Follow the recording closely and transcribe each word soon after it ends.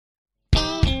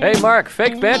Hey, Mark,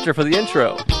 fake banter for the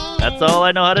intro. That's all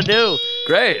I know how to do.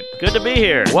 Great. Good to be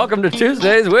here. Welcome to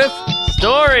Tuesdays with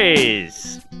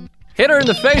Stories. Hit her in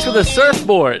the face with a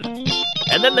surfboard.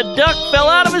 And then the duck fell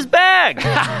out of his bag.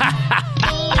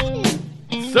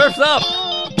 Surf's up.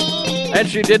 And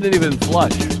she didn't even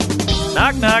flush.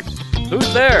 Knock, knock.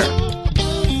 Who's there?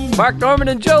 Mark Norman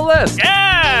and Joe List.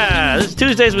 Yeah! This is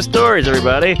Tuesdays with Stories,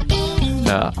 everybody.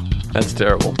 No, that's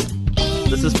terrible.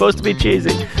 This is supposed to be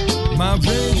cheesy. My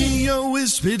radio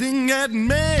is spitting at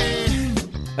me.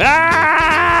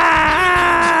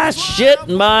 Shit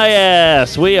my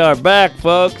ass. We are back,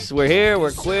 folks. We're here.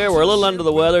 We're queer. We're a little under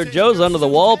the weather. Joe's under the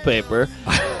wallpaper.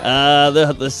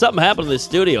 Something happened in the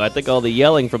studio. I think all the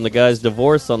yelling from the guy's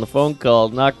divorce on the phone call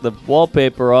knocked the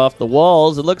wallpaper off the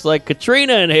walls. It looks like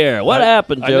Katrina in here. What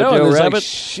happened, Joe? I know, Joe there's Rabbit? like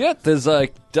shit. There's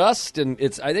like dust, and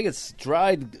I think it's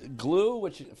dried glue,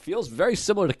 which feels very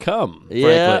similar to cum,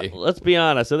 Yeah, frankly. let's be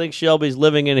honest. I think Shelby's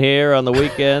living in here on the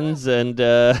weekends and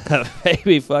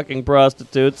maybe fucking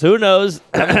prostitutes. Who knows?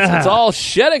 It's all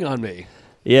shedding on me.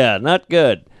 Yeah, not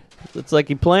good. It's like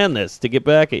he planned this to get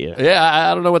back at you. Yeah,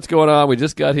 I don't know what's going on. We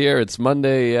just got here. It's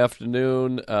Monday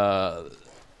afternoon. I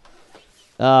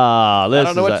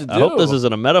don't know what to I hope do. this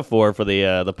isn't a metaphor for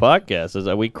the podcast.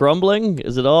 Are we crumbling?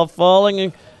 Is it all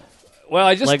falling? Well,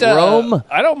 I just Like Rome?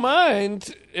 I don't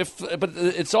mind but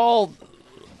it's all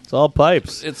It's all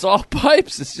pipes. It's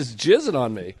just jizzing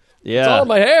on me. Yeah. It's all in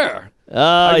my hair.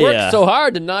 I worked yeah. so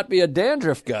hard to not be a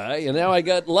dandruff guy, and now I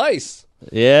got lice.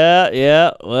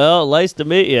 Yeah. Well, nice to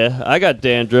meet you. I got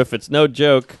dandruff. It's no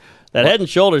joke. That Head and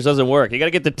Shoulders doesn't work. You got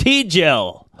to get the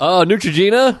T-gel. Oh,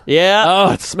 Neutrogena? Yeah.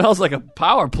 Oh, it smells like a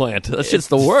power plant. That shit's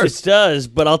the worst. It does,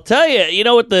 but I'll tell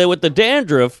you, with the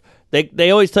dandruff,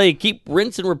 they always tell you keep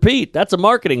rinse and repeat. That's a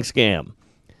marketing scam.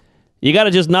 You got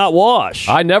to just not wash.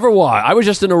 I never wash. I was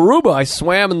just in Aruba. I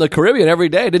swam in the Caribbean every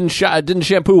day. Didn't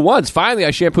shampoo once. Finally,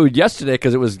 I shampooed yesterday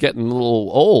because it was getting a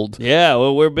little old. Yeah,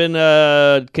 well, we've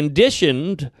been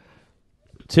conditioned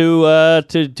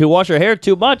to wash our hair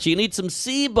too much. You need some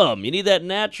sebum. You need that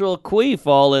natural queef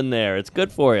all in there. It's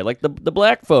good for you. Like the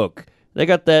black folk, they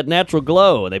got that natural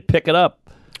glow. They pick it up.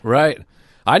 Right.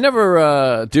 I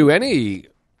never do any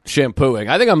shampooing.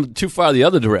 I think I'm too far the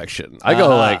other direction. I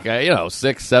go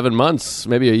 6, 7 months,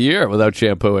 maybe a year without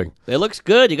shampooing. It looks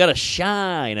good. You got a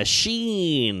shine, a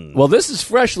sheen. Well, this is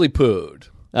freshly pooed.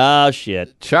 Oh,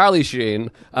 shit. Charlie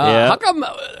Sheen. Yeah. How come?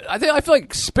 I feel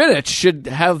like spinach should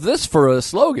have this for a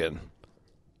slogan.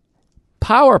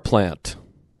 Power plant.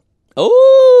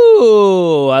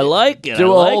 Ooh, I like it.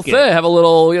 Do I a like whole it. thing. Have a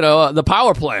little, the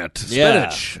power plant.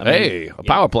 Spinach. Yeah. I mean, Hey, a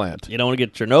power plant. You don't want to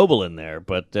get Chernobyl in there,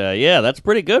 but yeah, that's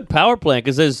pretty good. Power plant,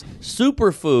 because there's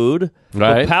superfood,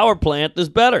 Right. but power plant is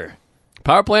better.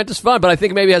 Power plant is fun, but I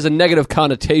think maybe it has a negative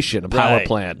connotation. A power Right.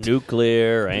 plant.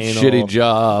 Nuclear, anal. Shitty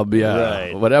job, yeah,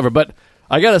 Right. whatever. But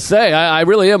I gotta say, I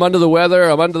really am under the weather.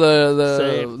 I'm under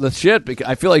Same. the shit. Because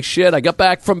I feel like shit. I got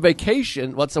back from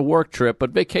vacation. What's a work trip? But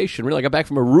vacation. Really, I got back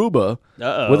from Aruba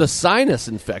with a sinus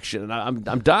infection, and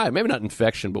I'm dying. Maybe not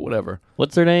infection, but whatever.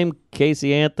 What's her name?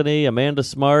 Casey Anthony, Amanda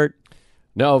Smart.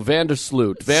 No,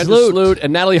 Vandersloot, Sloot.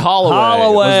 and Natalie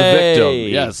Holloway was the victim.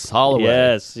 Yes, Holloway.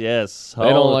 Yes. They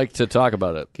don't like to talk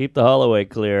about it. Keep the Holloway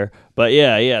clear. But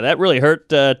yeah, that really hurt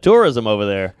tourism over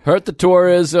there. Hurt the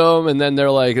tourism, and then they're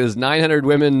like, there's 900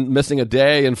 women missing a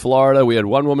day in Florida. We had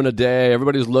one woman a day.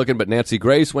 Everybody was looking, but Nancy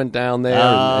Grace went down there,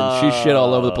 and she shit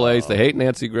all over the place. They hate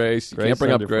Nancy Grace. You can't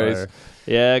bring up under Grace. fire.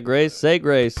 Yeah, Grace. Say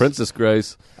Grace. Princess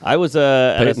Grace. I was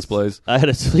Peyton's place. I had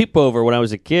a sleepover when I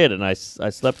was a kid, and I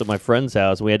slept at my friend's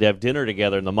house. We had to have dinner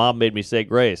together, and the mom made me say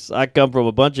grace. I come from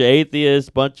a bunch of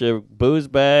atheists, bunch of booze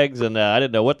bags, and I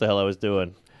didn't know what the hell I was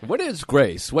doing. What is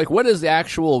grace? Like, what is the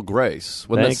actual grace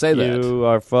when they say Thank that? you,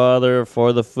 our Father,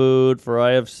 for the food, for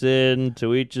I have sinned.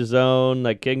 To each his own.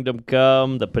 Thy kingdom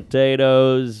come. The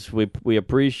potatoes, we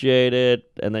appreciate it,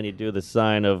 and then you do the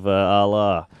sign of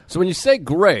Allah. So when you say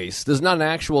grace, there's not an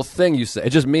actual thing you say.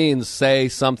 It just means say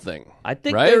something. I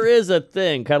think right? there is a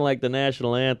thing, kind of like the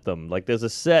national anthem. Like there's a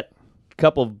set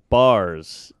couple of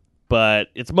bars, but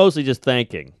it's mostly just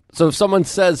thanking. So if someone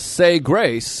says say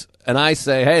grace, and I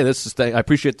say, hey, I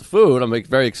appreciate the food. I'm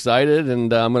very excited,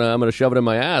 and I'm gonna shove it in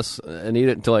my ass and eat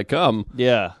it until I come.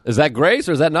 Yeah. Is that grace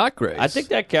or is that not grace? I think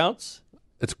that counts.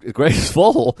 it's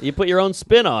graceful. You put your own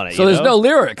spin on it. So there's no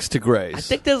lyrics to grace. I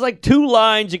think there's like 2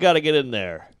 lines you got to get in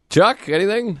there. Chuck,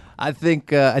 anything? I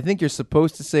think you're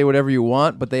supposed to say whatever you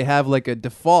want, but they have like a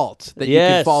default that you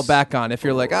can fall back on if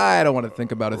you're like, I don't want to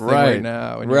think about a thing right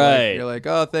now. And you're like,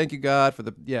 oh, thank you God for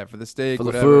the steak, for the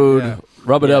whatever. food. Yeah.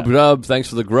 Rub it up, rub. Thanks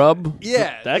for the grub.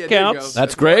 Yeah, that counts.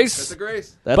 That's grace. That's a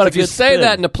grace. But if you say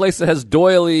that in a place that has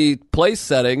doily place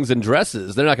settings and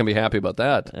dresses, they're not going to be happy about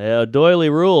that. Yeah, doily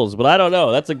rules, but I don't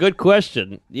know. That's a good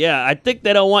question. Yeah, I think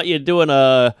they don't want you doing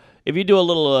if you do a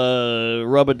little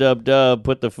rub-a-dub-dub,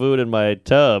 put the food in my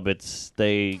tub, I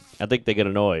think they get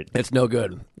annoyed. It's no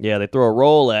good. Yeah, they throw a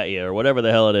roll at you or whatever the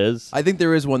hell it is. I think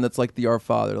there is one that's like the Our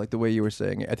Father, like the way you were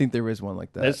saying it. I think there is one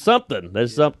like that. There's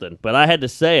something. But I had to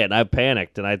say it, and I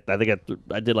panicked, and I think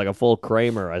I did like a full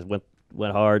Kramer. I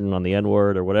went hard and on the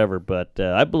N-word or whatever, but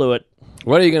I blew it.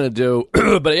 What are you going to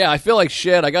do? But yeah, I feel like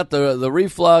shit. I got the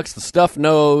reflux, the stuffed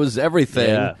nose, everything.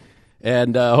 Yeah.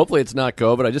 And hopefully it's not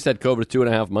COVID. I just had COVID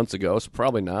 2.5 months ago, so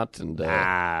probably not. And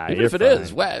even if it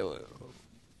is,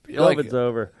 COVID's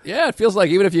over. Yeah, it feels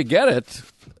like even if you get it,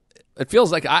 it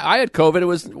feels like I had COVID. It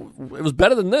was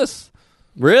better than this.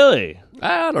 Really?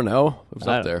 I don't know. It was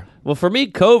up there. Well, for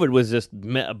me, COVID was just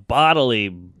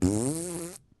bodily.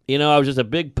 You know, I was just a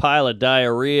big pile of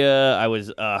diarrhea. I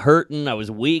was hurting. I was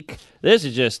weak. This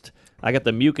is just, I got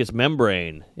the mucous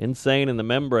membrane, insane in the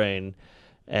membrane.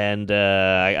 And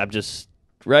I'm just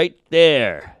right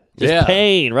there. Just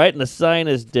pain right in the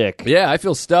sinus dick. Yeah, I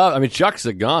feel stuffed. I mean, Chuck's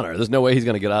a goner. There's no way he's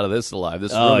going to get out of this alive.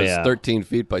 This room is 13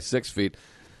 feet by 6 feet.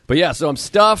 But yeah, so I'm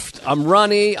stuffed, I'm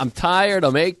runny, I'm tired,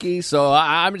 I'm achy, so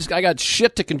I got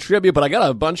shit to contribute, but I got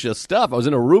a bunch of stuff. I was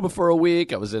in Aruba for a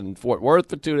week, I was in Fort Worth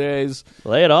for 2 days.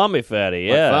 Lay it on me, fatty,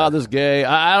 yeah. My father's gay.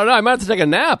 I don't know, I might have to take a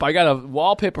nap. I got a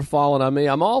wallpaper falling on me.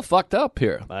 I'm all fucked up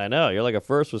here. I know, you're like a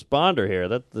first responder here.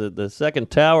 That's the second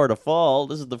tower to fall.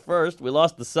 This is the first. We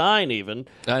lost the sign even.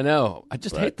 I know. I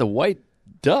just hate the white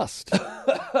dust.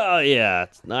 Oh, yeah,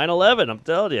 it's 9/11, I'm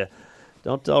telling you.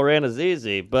 Don't tell Rana's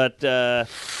easy, but isn't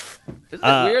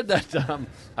it weird that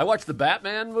I watched the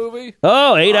Batman movie?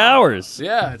 Oh, 8 hours.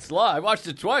 Yeah, it's live. I watched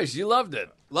it twice. You loved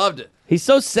it. Loved it. He's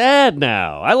so sad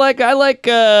now. I like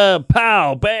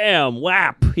pow, bam,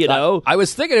 whap, you know. I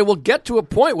was thinking it will get to a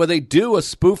point where they do a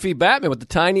spoofy Batman with the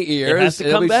tiny ears. It has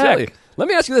to come back. Silly. Let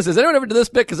me ask you this. Has anyone ever done this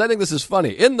bit? Because I think this is funny.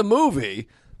 In the movie,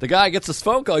 the guy gets this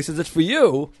phone call. He says, it's for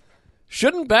you.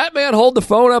 Shouldn't Batman hold the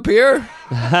phone up here?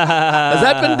 Has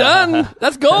that been done?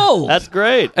 That's gold. That's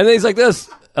great. And then he's like this.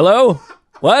 Hello?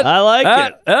 What? I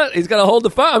like it. He's got to hold the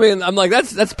phone. I mean, I'm like,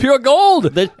 that's pure gold.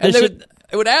 It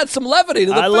would add some levity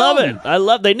to the film. I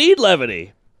love it. They need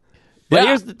levity. But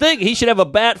here's the thing. He should have a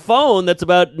bat phone that's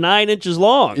about 9 inches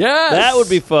long. Yes. That would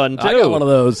be fun, too. I got one of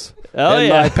those. Oh, in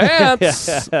my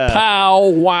pants. Pow,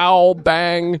 wow,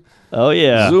 bang. Oh,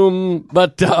 yeah. Zoom.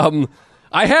 But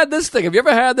I had this thing. Have you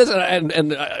ever had this?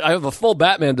 And I have a full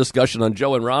Batman discussion on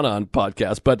Joe and Rana on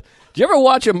podcast. But do you ever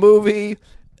watch a movie?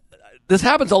 This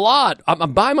happens a lot.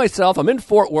 I'm by myself. I'm in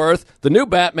Fort Worth. The new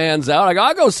Batman's out. I go,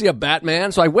 I'll go see a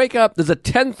Batman. So I wake up. There's a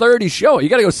 10:30 show. You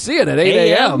got to go see it at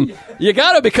 8 a.m. You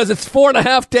got to because it's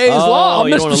 4.5 days long. I'll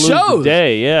miss the shows.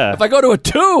 Yeah. If I go to a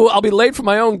 2, I'll be late for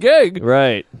my own gig.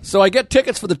 Right. So I get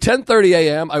tickets for the 10:30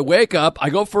 a.m. I wake up. I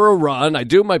go for a run. I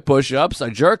do my push-ups. I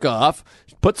jerk off.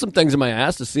 Put some things in my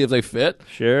ass to see if they fit.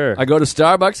 Sure. I go to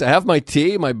Starbucks. I have my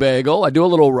tea, my bagel. I do a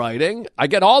little writing. I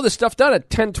get all this stuff done at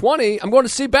 10:20. I'm going to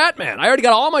see Batman. I already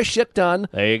got all my shit done.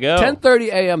 There you go. 10:30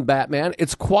 a.m. Batman.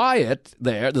 It's quiet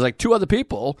there. There's like 2 other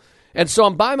people. And so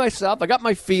I'm by myself. I got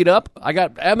my feet up. I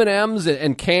got M&Ms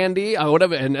and candy,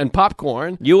 whatever, and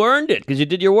popcorn. You earned it because you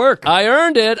did your work. I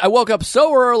earned it. I woke up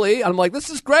so early. I'm like,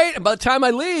 this is great. And by the time I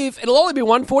leave, it'll only be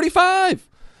 1:45.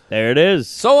 There it is.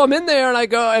 So I'm in there, and I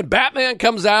go, and Batman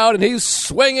comes out, and he's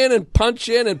swinging and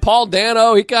punching, and Paul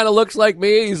Dano, he kind of looks like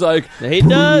me. He's like, he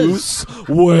Bruce does.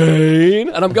 Wayne.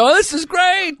 And I'm going, this is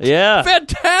great. Yeah.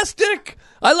 Fantastic.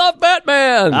 I love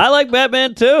Batman. I like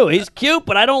Batman, too. He's cute,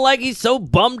 but I don't like he's so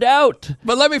bummed out.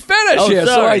 But let me finish Sorry, here.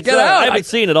 So I get out. I haven't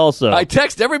seen it also. I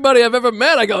text everybody I've ever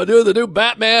met. I go, dude, the new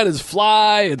Batman is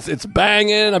fly. It's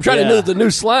banging. I'm trying to do the new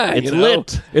slang. It's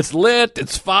lit. It's lit.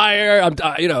 It's fire.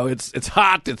 It's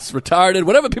hot. It's retarded.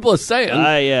 Whatever people are saying.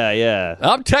 Yeah.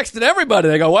 I'm texting everybody.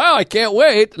 They go, wow, I can't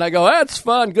wait. And I go, that's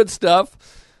fun. Good stuff.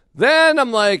 Then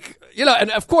I'm like,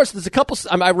 and of course, there's a couple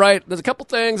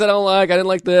things I don't like. I didn't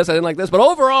like this. But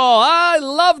overall, I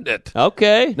loved it.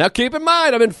 Okay. Now, keep in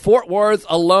mind, I'm in Fort Worth,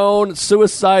 alone,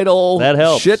 suicidal. That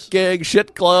helps. Shit gig,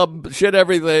 shit club, shit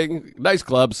everything. Nice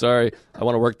club, sorry. I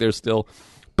want to work there still.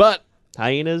 But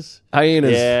Hyenas.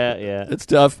 Yeah. It's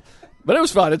tough. But it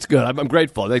was fun. It's good. I'm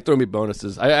grateful. They throw me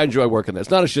bonuses. I enjoy working there.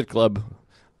 It's not a shit club.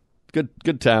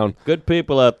 Good town. Good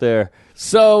people out there.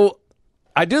 So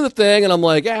I do the thing, and I'm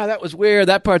like, yeah, that was weird.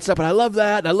 That part's up, but I love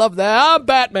that, and I love that. I'm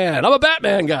Batman. I'm a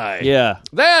Batman guy. Yeah.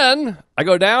 Then I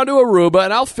go down to Aruba,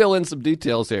 and I'll fill in some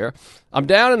details here. I'm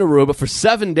down in Aruba for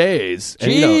 7 days.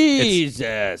 And,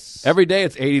 Jesus. every day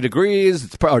it's 80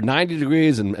 degrees, or 90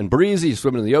 degrees, and breezy. You're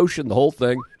swimming in the ocean, the whole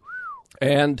thing.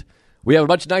 And we have a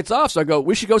bunch of nights off, so I go,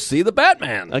 we should go see the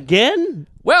Batman. Again?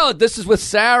 Well, this is with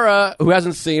Sarah, who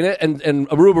hasn't seen it, and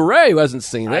Aruba Ray, who hasn't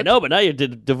seen it. I know, but now you're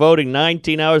devoting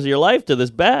 19 hours of your life to this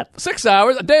bat. 6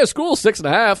 hours. A day of school,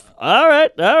 6.5. All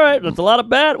right. That's a lot of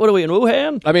bat. What are we, in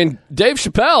Wuhan? I mean, Dave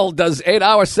Chappelle does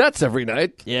 8-hour sets every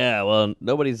night. Yeah, well,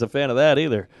 nobody's a fan of that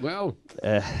either. Well,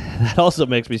 that also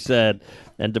makes me sad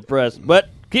and depressed. But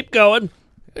keep going.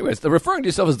 anyways, the referring to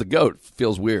yourself as the goat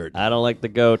feels weird. I don't like the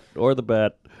goat or the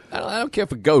bat. I don't care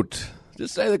for goat.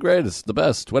 Just say the greatest, the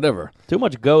best, whatever. Too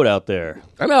much goat out there.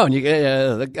 I know,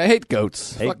 and I hate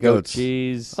goats. Hate Fuck goat goats.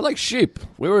 cheese. I like sheep.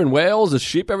 We were in Wales. There's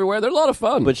sheep everywhere. They're a lot of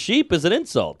fun. But sheep is an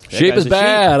insult. That sheep guy's is a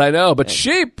bad, sheep. I know. But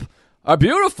sheep are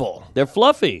beautiful. They're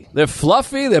fluffy. They're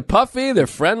fluffy. They're puffy. They're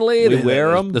friendly. We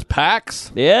wear 'em. There's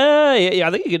packs. Yeah.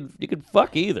 I think you could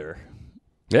fuck either.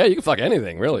 Yeah, you can fuck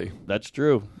anything, really. That's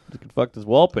true. You could fuck this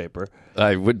wallpaper.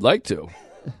 I would like to.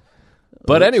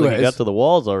 But Looks like anyways, you got to the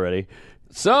walls already.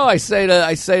 so I say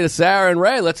to Sarah and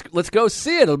Ray, let's go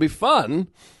see it. It'll be fun.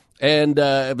 And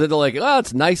they're like, oh,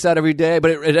 it's nice out every day,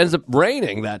 but it ends up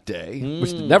raining that day,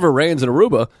 which never rains in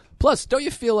Aruba. Plus, don't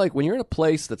you feel like when you're in a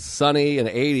place that's sunny and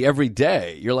 80 every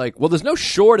day, you're like, well, there's no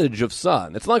shortage of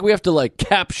sun. It's not like we have to like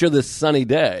capture this sunny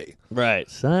day. Right.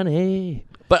 Sunny.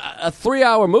 But a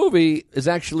 3-hour movie is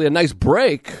actually a nice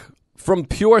break from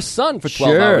pure sun for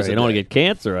 12 hours. You don't want to get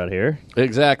cancer out here.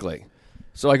 Exactly.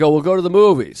 So I go, we'll go to the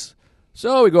movies.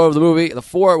 So we go over the movie.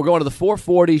 We're going to the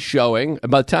 4:40 showing,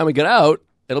 and by the time we get out,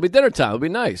 it'll be dinner time. It'll be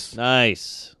nice.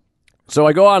 Nice. So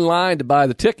I go online to buy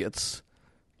the tickets.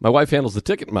 My wife handles the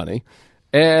ticket money,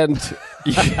 and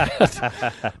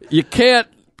you can't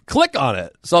click on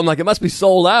it. So I'm like, it must be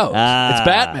sold out. It's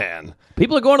Batman.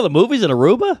 People are going to the movies in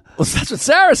Aruba? Well, that's what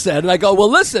Sarah said. And I go,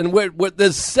 well, listen,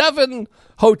 there's 7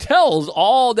 hotels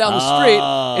all down the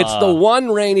street. It's the one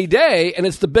rainy day, and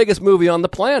it's the biggest movie on the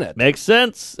planet. Makes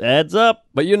sense. Adds up.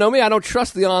 But you know me, I don't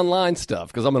trust the online stuff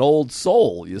because I'm an old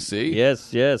soul, you see.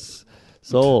 Yes.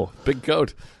 Soul. Big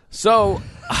coat. So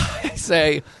I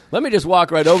say, let me just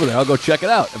walk right over there. I'll go check it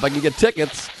out. If I can get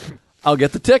tickets, I'll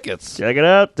get the tickets. Check it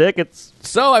out. Tickets.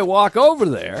 So I walk over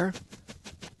there.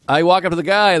 I walk up to the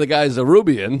guy. The guy's a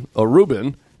Ruben,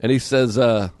 and he says,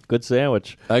 good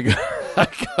sandwich. I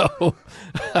go,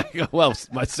 well,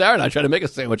 my Sarah and I tried to make a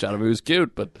sandwich out of him. He was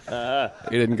cute, but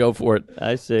he didn't go for it.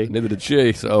 I see. Neither did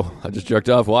she, so I just jerked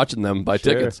off watching them buy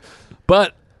Sure. tickets.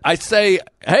 But I say,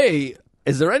 hey,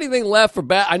 is there anything left for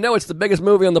I know it's the biggest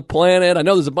movie on the planet. I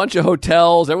know there's a bunch of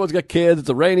hotels. Everyone's got kids. It's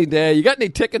a rainy day. You got any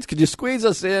tickets? Could you squeeze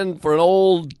us in for an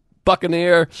old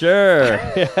Buccaneer? Sure.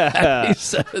 He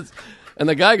says... And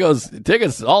the guy goes,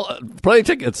 tickets, plenty of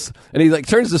tickets. And he like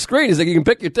turns the screen. He's like, you can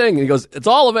pick your thing. And he goes, it's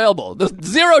all available. There's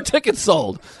 0 tickets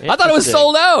sold. I thought it was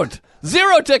sold out.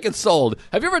 0 tickets sold.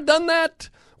 Have you ever done that?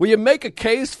 Where you make a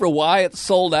case for why it's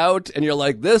sold out, and you're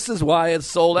like, this is why it's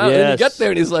sold out. Yes. And then you get there,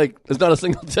 and he's like, there's not a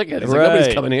single ticket. He's like,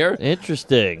 nobody's coming here.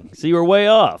 Interesting. So you were way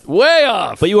off. Way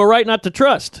off. But you were right not to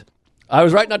trust. I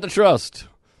was right not to trust.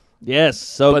 Yes,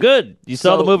 so good. You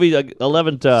saw the movie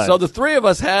 11 times. So the 3 of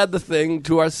us had the thing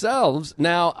to ourselves.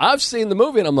 Now, I've seen the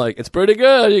movie, and I'm like, it's pretty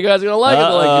good. You guys are going to like it. They're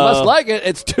like, you must like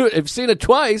it. I've seen it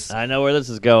twice. I know where this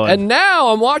is going. And now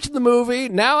I'm watching the movie.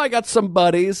 Now I got some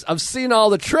buddies. I've seen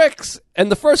all the tricks.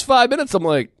 And the first 5 minutes, I'm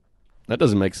like, that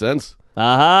doesn't make sense.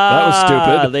 Aha. That was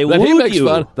stupid. They then wooed he makes you.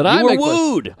 fun. Then you I were make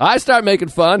wooed. Fun. I start making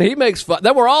fun. He makes fun.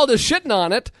 Then we're all just shitting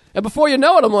on it. And before you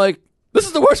know it, I'm like, this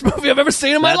is the worst movie I've ever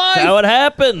seen in my life. That's how it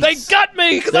happens. They got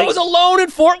me because I was alone in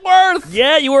Fort Worth.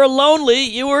 Yeah, you were lonely.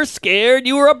 You were scared.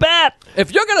 You were a bat.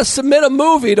 If you're going to submit a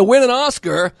movie to win an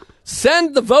Oscar,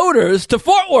 send the voters to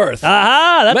Fort Worth.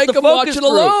 Aha, that's Make the them focus watch it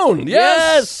group. alone.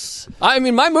 Yes. I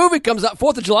mean, my movie comes out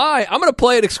 4th of July. I'm going to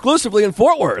play it exclusively in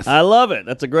Fort Worth. I love it.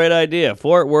 That's a great idea.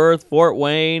 Fort Worth, Fort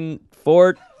Wayne,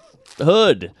 Fort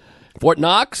Hood. Fort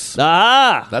Knox.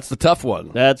 Aha. That's the tough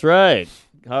one. That's right.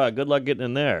 Good luck getting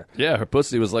in there. Yeah, her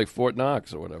pussy was like Fort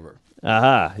Knox or whatever.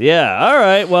 Aha. Yeah. All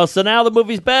right. Well, so now the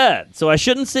movie's bad. So I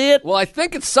shouldn't see it? Well, I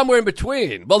think it's somewhere in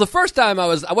between. Well, the first time I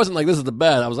wasn't like, this is the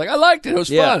bad. I was like, I liked it. It was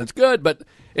fun. It's good, but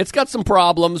it's got some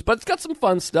problems, but it's got some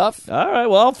fun stuff. All right.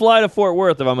 Well, I'll fly to Fort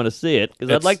Worth if I'm going to see it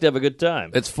because I'd like to have a good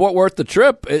time. It's Fort Worth the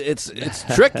trip. It's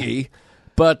tricky.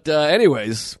 But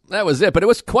anyways, that was it. But it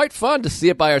was quite fun to see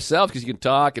it by ourselves because you can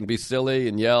talk and be silly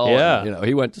and yell. Yeah. And,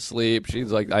 he went to sleep.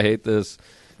 She's like, I hate this.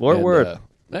 Fort Worth.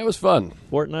 That was fun.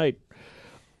 Fortnite.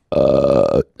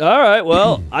 All right,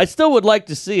 well, I still would like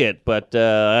to see it, but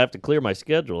I have to clear my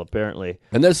schedule, apparently.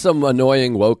 And there's some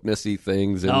annoying wokeness-y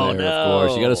things in there, of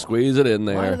course. You got to squeeze it in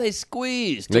there. Why do they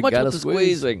squeeze? Too much with the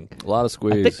squeezing. A lot of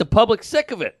squeeze. I think the public's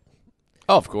sick of it.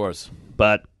 Oh, of course.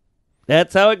 But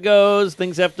that's how it goes.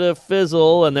 Things have to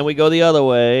fizzle, and then we go the other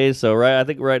way. So I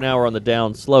think right now we're on the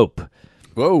down slope.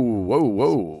 Whoa, whoa,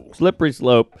 whoa. Slippery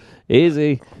slope.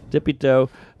 Easy. Tippy toe.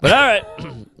 But all right.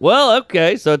 Well,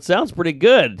 okay. So it sounds pretty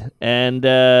good. And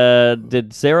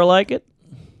did Sarah like it?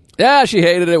 Yeah, she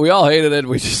hated it. We all hated it.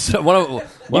 We just one of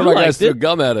our guys threw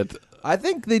gum at it. I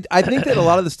think that a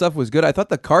lot of the stuff was good. I thought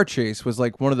the car chase was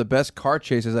like one of the best car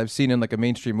chases I've seen in like a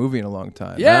mainstream movie in a long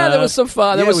time. Yeah, there was some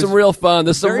fun. There was some real fun.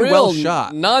 There's some real well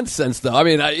shot nonsense, though. I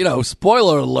mean,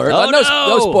 spoiler alert. Oh, no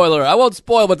spoiler. I won't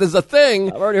spoil, but there's a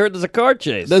thing. I've already heard there's a car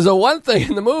chase. There's a one thing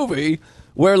in the movie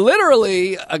where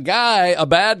literally a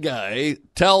bad guy,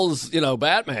 tells,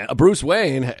 Batman, Bruce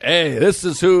Wayne, hey, this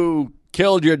is who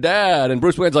killed your dad. And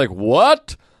Bruce Wayne's like,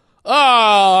 what?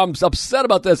 Oh, I'm upset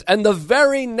about this. And the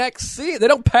very next scene, they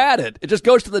don't pad it. It just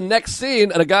goes to the next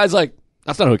scene, and a guy's like,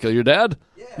 that's not who killed your dad.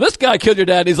 Yeah. This guy killed your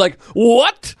dad. And he's like,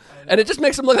 what? And it just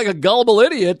makes him look like a gullible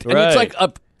idiot. And it's like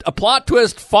a plot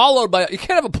twist followed by... You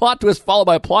can't have a plot twist followed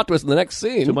by a plot twist in the next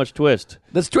scene. Too much twist.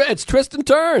 It's twist and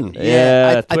turn.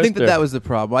 Yeah, I think that was the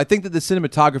problem. I think that the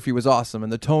cinematography was awesome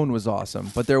and the tone was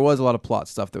awesome, but there was a lot of plot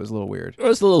stuff that was a little weird. It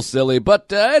was a little silly, but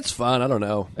it's fun. I don't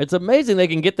know. It's amazing they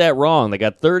can get that wrong. They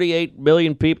got 38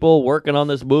 million people working on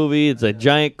this movie. It's a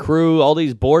giant crew, all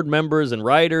these board members and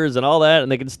writers and all that,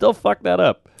 and they can still fuck that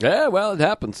up. Yeah, well, it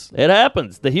happens. It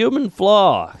happens. The human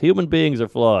flaw. Human beings are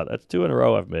flawed. That's 2 in a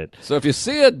row I've made. So if you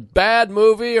see a bad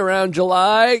movie around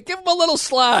July, give them a little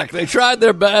slack. They tried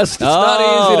their best. It's not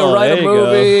easy to write a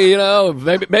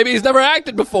movie. Maybe he's never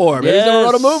acted before. Maybe he's never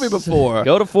wrote a movie before.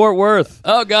 Go to Fort Worth.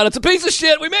 Oh, God, it's a piece of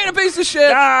shit. We made a piece of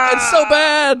shit. It's so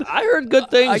bad. I heard good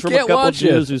things from a couple of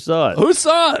Jews who saw it. Who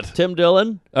saw it? Tim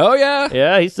Dillon. Oh, yeah?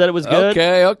 Yeah, he said it was good.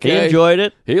 Okay. He enjoyed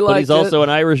it. He liked it. But he's also an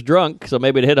Irish drunk, so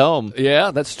maybe it hit home.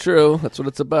 Yeah, that's true. That's what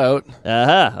it's about.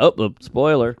 Oh,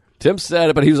 spoiler. Tim said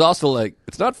it, but he was also like,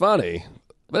 it's not funny,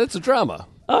 but it's a drama.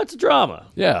 Oh, it's a drama.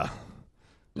 Yeah.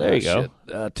 There you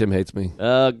go. Tim hates me.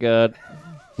 Oh, God.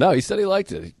 No, he said he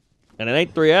liked it. And it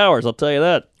ain't 3 hours, I'll tell you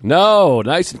that. No,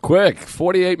 nice and quick.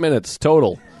 48 minutes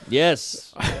total.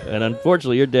 Yes. And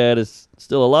unfortunately, your dad is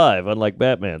still alive, unlike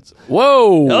Batman's.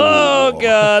 Whoa. Oh,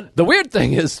 God. The weird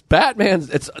thing is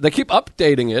they keep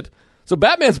updating it. So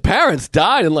Batman's parents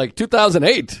died in like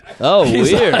 2008. Oh,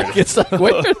 weird. It's like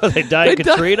weird. They died in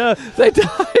Katrina? They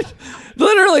died.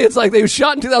 Literally, it's like they were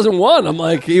shot in 2001. I'm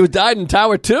like, he died in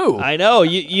Tower 2. I know.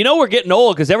 You know we're getting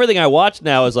old because everything I watch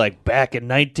now is like back in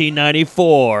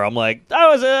 1994. I'm like, that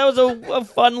was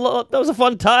a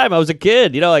fun time. I was a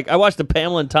kid. Like I watched the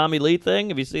Pamela and Tommy Lee thing.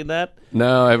 Have you seen that?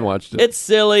 No, I haven't watched it. It's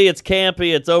silly. It's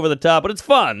campy. It's over the top, but it's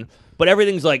fun. But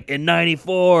everything's like in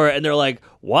 94, and they're like,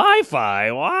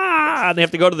 Wi-Fi, wow. And they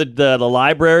have to go to the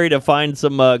library to find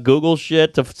some Google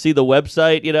shit to see the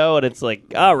website, and it's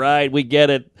like, all right, we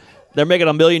get it. They're making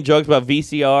a million jokes about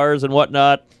VCRs and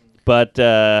whatnot, but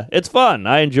it's fun.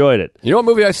 I enjoyed it. You know what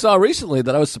movie I saw recently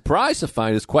that I was surprised to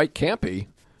find is quite campy?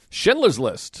 Schindler's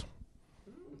List.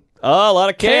 Oh, a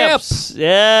lot of camps.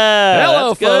 Yeah,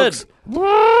 hello, that's folks.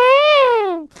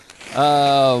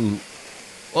 Good.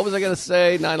 What was I going to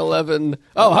say? 9/11.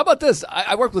 Oh, how about this?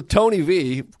 I worked with Tony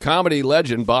V, comedy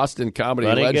legend, Boston comedy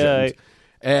legend.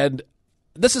 And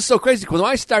this is so crazy because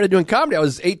when I started doing comedy, I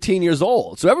was 18 years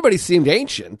old. So everybody seemed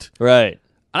ancient. Right.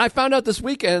 And I found out this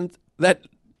weekend that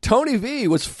Tony V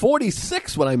was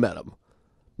 46 when I met him.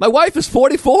 My wife is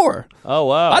 44. Oh,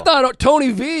 wow. I thought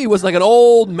Tony V was like an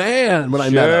old man when I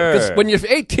met him. Because when you're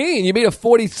 18, you meet a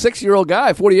 46-year-old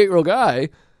guy, 48-year-old guy.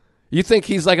 You think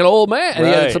he's like an old man. And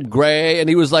he had some gray, and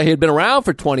he had been around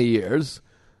for 20 years.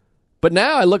 But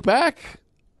now I look back,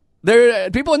 there are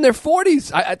people in their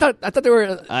 40s. I thought they were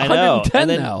 110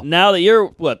 now. Now that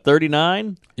you're,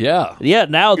 39? Yeah. Yeah,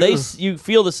 now you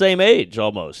feel the same age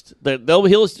almost.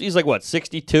 He's like,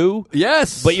 62?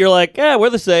 Yes. But you're like, yeah, we're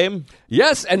the same.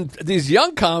 Yes, and these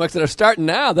young comics that are starting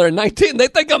now, that are 19, they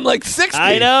think I'm like 60.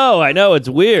 I know. It's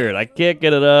weird. I can't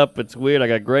get it up. It's weird. I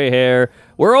got gray hair.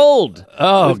 We're old.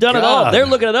 Oh, we've done it all. They're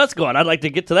looking at us going, I'd like to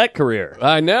get to that career.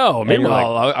 I know.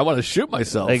 Meanwhile, I want to shoot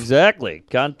myself. Exactly.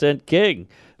 Content king.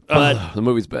 But the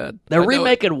movie's bad. They're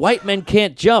remaking White Men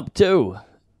Can't Jump, too.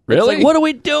 Really? It's like, what are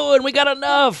we doing? We got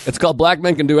enough. It's called Black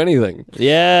Men Can Do Anything.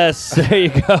 Yes. There you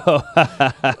go.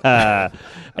 Are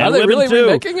they really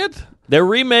remaking it? They're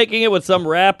remaking it with some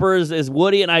rappers as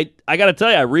Woody, and I got to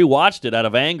tell you, I rewatched it out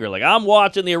of anger. Like, I'm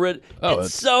watching the original. Oh,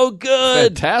 it's so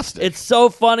good. Fantastic. It's so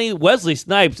funny. Wesley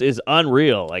Snipes is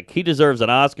unreal. Like, he deserves an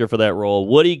Oscar for that role.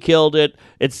 Woody killed it.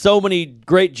 It's so many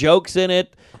great jokes in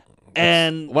it.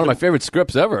 And one of my favorite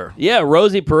scripts ever. Yeah,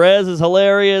 Rosie Perez is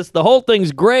hilarious. The whole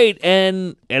thing's great,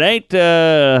 and it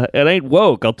ain't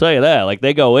woke. I'll tell you that. Like,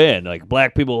 they go in like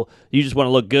black people. You just want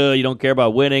to look good. You don't care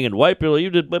about winning, and white people, you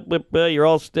just you're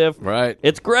all stiff. Right.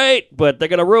 It's great, but they're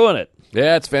gonna ruin it.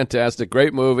 Yeah, it's fantastic.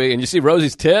 Great movie. And you see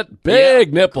Rosie's tit?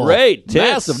 Big nipple. Great tits.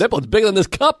 Massive nipple. It's bigger than this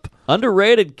cup.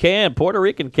 Underrated Puerto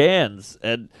Rican cans.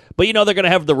 But they're going to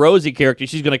have the Rosie character.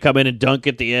 She's going to come in and dunk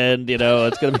at the end.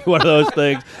 It's going to be one of those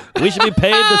things. We should be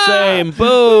paid the same.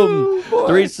 Boom.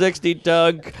 360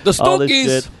 dunk. The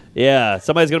Stokies. Yeah,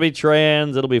 somebody's going to be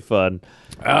trans. It'll be fun.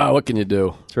 What can you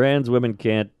do? Trans women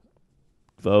can't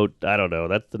vote. I don't know.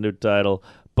 That's the new title.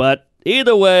 But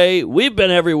either way, we've been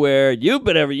everywhere. You've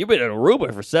been in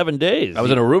Aruba for 7 days. I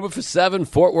was in Aruba for 7,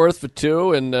 Fort Worth for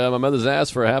 2, and my mother's ass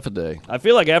for half a day. I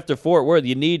feel like after Fort Worth,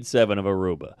 you need 7 of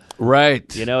Aruba. Right.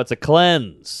 It's a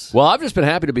cleanse. Well, I've just been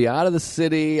happy to be out of the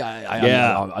city.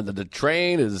 The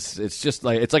train it's just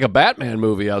like, it's like a Batman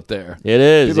movie out there. It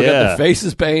is, People got their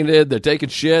faces painted. They're taking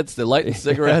shits. They're lighting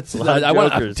cigarettes.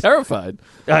 I'm terrified.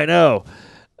 I know.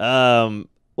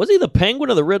 Was he the Penguin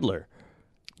or the Riddler?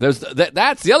 That's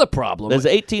the other problem. There's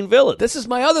 18 villains. This is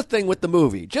my other thing with the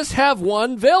movie. Just have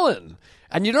one villain.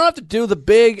 And you don't have to do the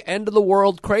big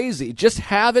end-of-the-world crazy. Just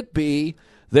have it be,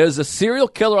 there's a serial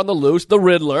killer on the loose, the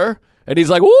Riddler, and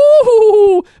he's like,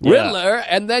 woo, Riddler,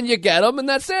 and then you get him, and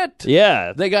that's it.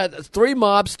 Yeah. They got 3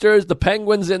 mobsters, the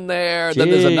Penguin's in there, then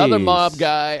there's another mob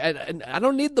guy, and I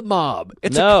don't need the mob.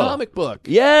 It's a comic book.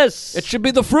 Yes. It should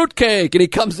be the fruitcake, and he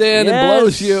comes in and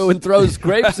blows you and throws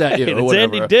grapes at you. It's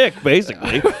Andy Dick,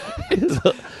 basically.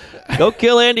 Go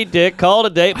kill Andy Dick, call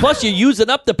it a day. Plus, you're using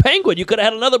up the Penguin. You could have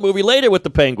had another movie later with the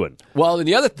Penguin. Well, and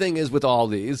the other thing is with all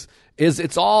these is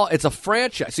it's a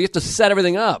franchise. So you have to set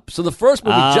everything up. So the first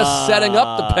movie just setting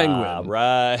up the Penguin.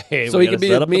 Right. So he can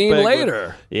be a meme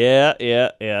later. Yeah.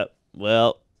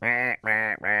 Well,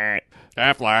 Affleck.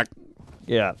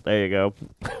 Yeah, there you go.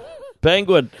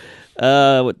 Penguin.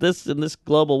 With this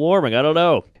global warming, I don't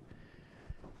know.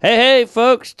 Hey,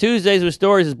 folks. Tuesdays with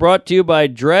Stories is brought to you by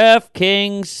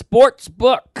DraftKings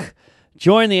Sportsbook.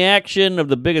 Join the action of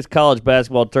the biggest college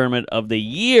basketball tournament of the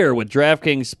year with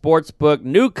DraftKings Sportsbook.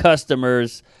 New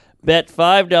customers bet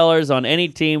 $5 on any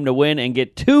team to win and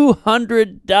get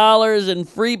 $200 in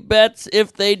free bets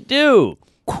if they do.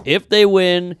 If they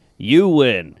win, you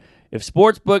win. If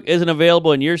Sportsbook isn't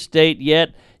available in your state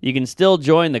yet, you can still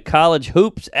join the college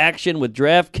hoops action with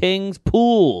DraftKings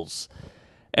Pools.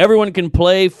 Everyone can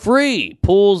play free.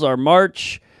 Pools all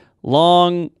March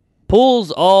long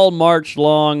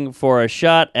for a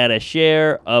shot at a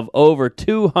share of over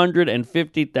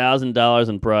 $250,000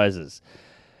 in prizes.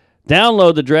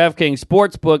 Download the DraftKings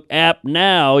Sportsbook app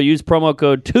now. Use promo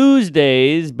code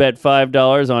Tuesdays. Bet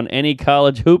 $5 on any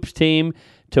college hoops team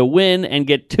to win and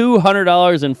get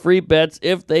 $200 in free bets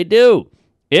if they do.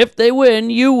 If they win,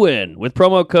 you win with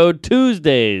promo code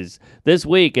Tuesdays this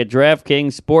week at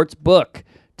DraftKings Sportsbook.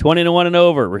 21 and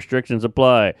over. Restrictions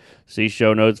apply. See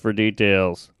show notes for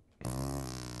details.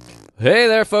 Hey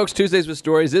there, folks. Tuesdays with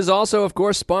Stories is also, of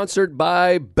course, sponsored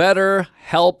by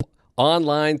BetterHelp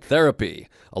Online Therapy.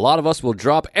 A lot of us will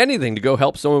drop anything to go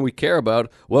help someone we care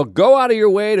about. Well, go out of your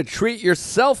way to treat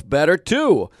yourself better,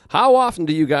 too. How often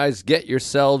do you guys get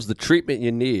yourselves the treatment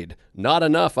you need? Not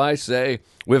enough, I say.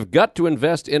 We've got to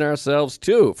invest in ourselves,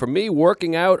 too. For me,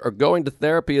 working out or going to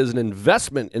therapy is an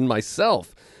investment in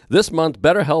myself. This month,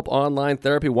 BetterHelp Online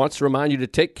Therapy wants to remind you to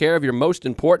take care of your most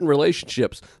important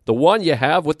relationships, the one you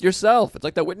have with yourself. It's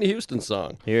like that Whitney Houston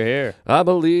song. Hear, hear. I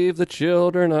believe the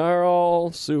children are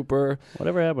all super.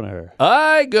 Whatever happened to her?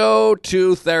 I go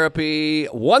to therapy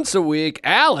once a week.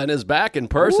 Alan is back in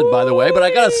person, by the way, but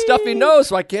I got a stuffy nose,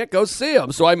 so I can't go see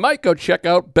him. So I might go check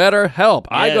out BetterHelp.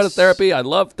 Yes. I go to therapy. I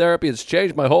love therapy. It's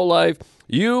changed my whole life.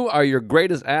 You are your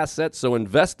greatest asset, so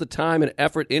invest the time and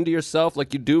effort into yourself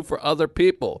like you do for other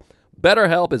people.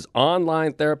 BetterHelp is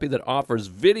online therapy that offers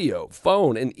video,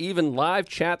 phone, and even live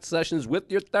chat sessions with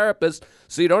your therapist,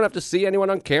 so you don't have to see anyone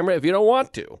on camera if you don't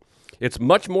want to. It's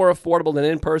much more affordable than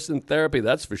in-person therapy,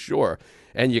 that's for sure.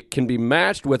 And you can be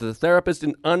matched with a therapist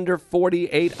in under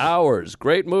 48 hours.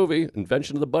 Great movie,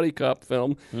 invention of the buddy cop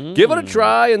film. Give it a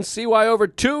try and see why over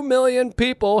 2 million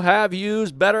people have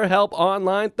used BetterHelp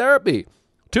online therapy.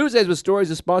 Tuesdays with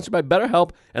Stories is sponsored by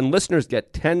BetterHelp, and listeners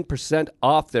get 10%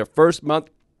 off their first month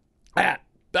at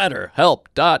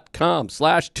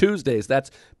BetterHelp.com/Tuesdays.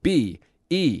 That's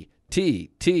BetterHelp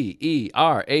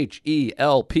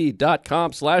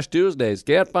TTERHELP.com/Tuesdays.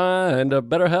 Can't find a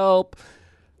better help.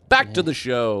 Back to the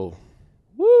show.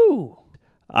 Woo!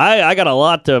 I got a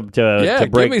lot to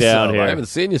break down here. I haven't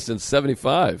seen you since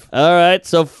 75. All right,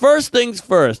 so first things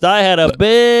first. I had a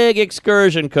big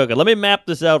excursion cooking. Let me map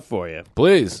this out for you.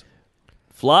 Please.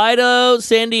 Fly to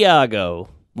San Diego.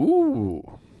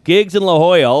 Ooh. Gigs in La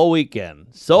Jolla all weekend.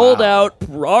 Sold out.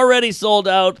 Already sold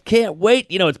out. Can't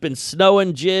wait. You know, it's been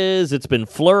snowing jizz. It's been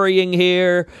flurrying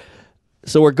here.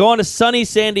 So we're going to sunny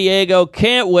San Diego.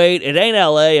 Can't wait. It ain't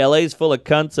L.A. L.A.'s full of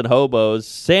cunts and hobos.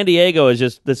 San Diego is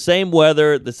just the same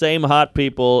weather, the same hot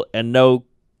people, and no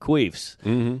queefs.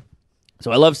 Mm-hmm.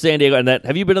 So I love San Diego. And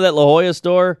have you been to that La Jolla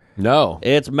store? No.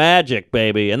 It's magic,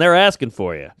 baby. And they're asking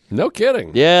for you. No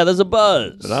kidding. Yeah, there's a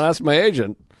buzz. But I'll ask my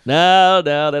agent. No,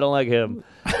 they don't like him.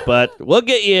 But we'll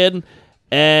get you in.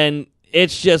 And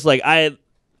it's just like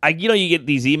you know, you get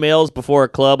these emails before a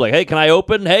club like, hey, can I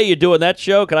open? Hey, you doing that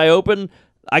show? Can I open?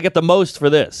 I get the most for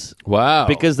this. Wow.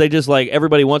 Because they just like,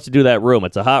 everybody wants to do that room.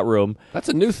 It's a hot room. That's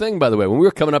a new thing, by the way. When we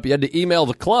were coming up, you had to email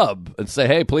the club and say,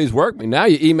 hey, please work me. Now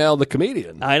you email the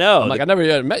comedian. I know. I'm like, I never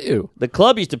yet met you. The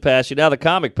club used to pass you. Now the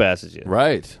comic passes you.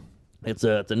 Right. It's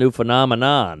a new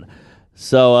phenomenon.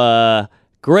 So,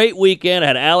 great weekend. I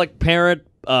had Alec Parent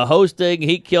hosting.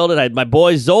 He killed it. I had my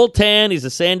boy Zoltan. He's a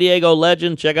San Diego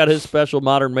legend. Check out his special,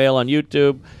 Modern Male, on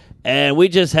YouTube. And we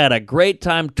just had a great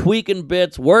time tweaking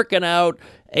bits, working out,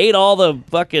 ate all the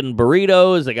fucking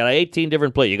burritos. I got 18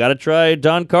 different plates. You got to try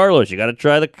Don Carlos. You got to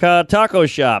try the taco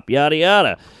shop, yada,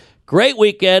 yada. Great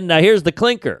weekend. Now, here's the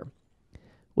clinker.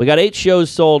 We got 8 shows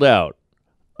sold out.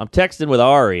 I'm texting with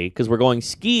Ari because we're going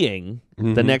skiing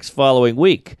the next following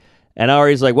week. And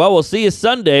Ari's like, well, we'll see you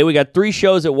Sunday. We got 3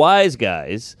 shows at Wise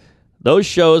Guys. Those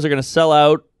shows are going to sell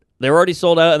out. They're already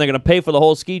sold out, and they're going to pay for the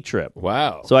whole ski trip.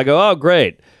 Wow. So I go, oh,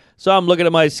 great. So I'm looking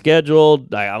at my schedule.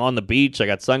 I'm on the beach. I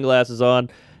got sunglasses on.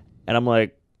 And I'm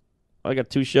like, I got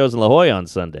 2 shows in La Jolla on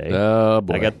Sunday. Oh,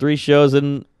 boy. I got 3 shows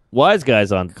in Wise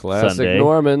Guys on Classic Sunday.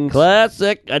 Norman.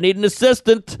 Classic. I need an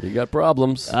assistant. You got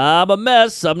problems. I'm a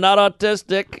mess. I'm not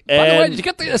autistic. By the way, did you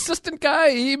get the assistant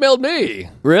guy? He emailed me.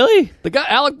 Really? The guy,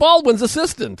 Alec Baldwin's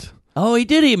assistant. Oh, he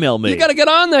did email me. You got to get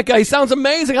on that guy. He sounds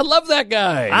amazing. I love that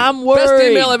guy. I'm worried. Best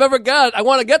email I've ever got. I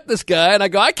want to get this guy. And I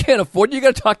go, I can't afford you. You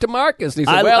got to talk to Marcus. And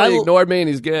he said, he ignored me and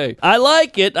he's gay. I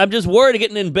like it. I'm just worried of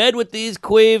getting in bed with these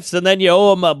queefs, and then you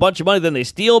owe them a bunch of money. Then they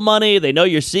steal money. They know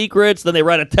your secrets. Then they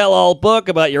write a tell-all book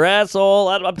about your asshole.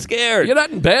 I'm scared. You're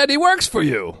not in bed. He works for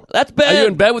you. That's bad. Are you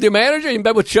in bed with your manager? Are you in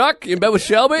bed with Chuck? Are you in bed with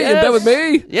Shelby? Yes. Are you in bed with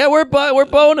me? Yeah, we're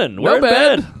boning. We're in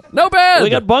bed. No bed. We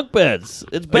got bunk beds.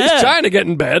 It's bad. He's trying to get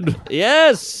in bed.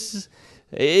 Yes.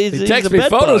 He texts me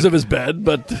photos of his bed,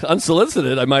 but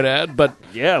unsolicited, I might add. But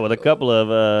yeah, with a couple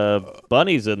of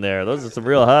bunnies in there. Those are some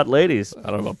real hot ladies.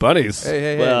 I don't know about bunnies.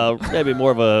 Hey. Well, maybe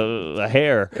more of a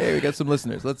hare. Hey, we got some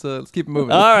listeners. Let's keep it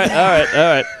moving. All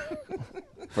right.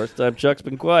 First time Chuck's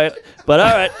been quiet, but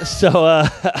all right. So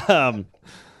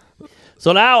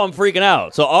now I'm freaking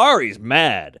out. So Ari's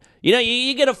mad. You know,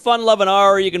 you get a fun-loving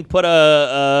Ari. You can put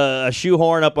a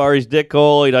shoehorn up Ari's dick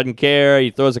hole. He doesn't care.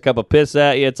 He throws a cup of piss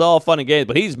at you. It's all fun and games.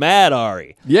 But he's mad,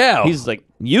 Ari. Yeah. He's like,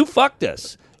 you fucked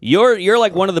us. You're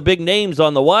like one of the big names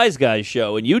on the Wise Guys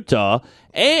show in Utah.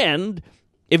 And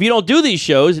if you don't do these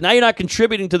shows, now you're not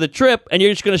contributing to the trip, and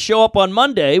you're just going to show up on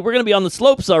Monday. We're going to be on the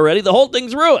slopes already. The whole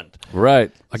thing's ruined.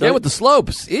 Right. Again with the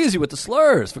slopes. Easy with the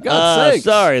slurs, for God's sake.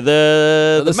 Sorry,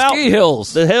 the ski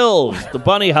hills. The hills, the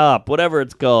bunny hop, whatever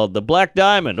it's called, the black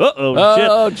diamond. Shit.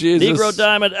 Oh, Jesus. Negro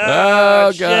diamond.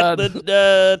 Oh, shit. God.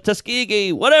 The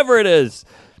Tuskegee, whatever it is.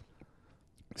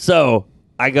 So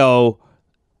I go,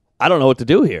 I don't know what to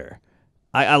do here.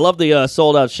 I love the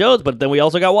sold-out shows, but then we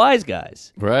also got Wise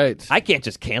Guys. Right. I can't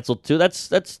just cancel 2. That's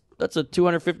a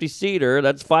 250-seater.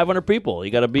 That's 500 people.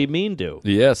 You got to be mean to.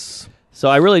 Yes. So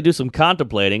I really do some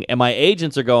contemplating, and my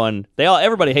agents are going.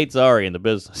 Everybody hates Ari in the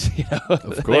business. You know?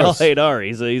 Of course. They all hate Ari.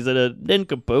 He's a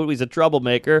nincompoop. He's a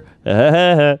troublemaker.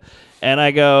 And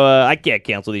I go, I can't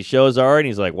cancel these shows, Ari. And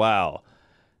he's like, wow.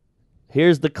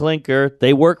 Here's the clinker.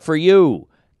 They work for you.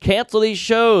 Cancel these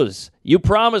shows. You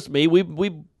promised me. We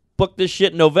booked this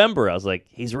shit in November. I was like,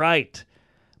 he's right.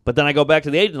 But then I go back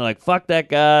to the agent and I'm like, fuck that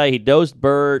guy. He dosed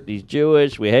Bert. He's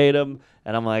Jewish. We hate him.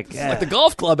 And I'm like, It's like the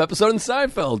golf club episode in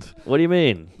Seinfeld. What do you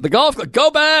mean? The golf club.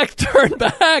 Go back. Turn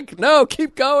back. No,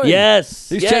 keep going. Yes.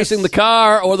 He's chasing the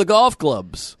car or the golf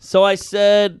clubs. So I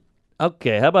said,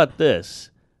 okay, how about this?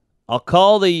 I'll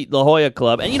call the La Jolla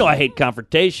club. And, I hate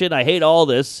confrontation. I hate all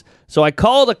this. So I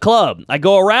call the club. I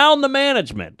go around the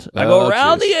management. I go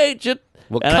around the agent.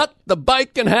 We'll cut the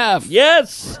bike in half.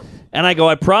 Yes. And I go,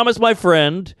 I promised my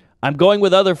friend I'm going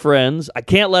with other friends. I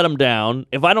can't let them down.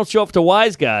 If I don't show up to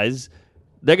Wise Guys,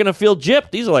 they're going to feel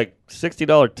gypped. These are like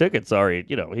 $60 tickets, Ari.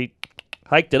 He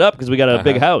hiked it up because we got a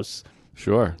big house.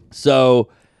 Sure. So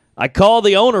I call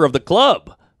the owner of the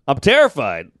club. I'm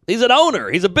terrified. He's an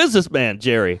owner. He's a businessman,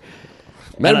 Jerry.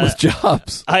 Men with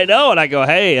jobs. I know. And I go,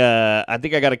 hey, I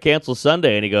think I got to cancel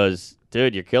Sunday. And he goes,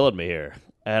 dude, you're killing me here.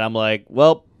 And I'm like,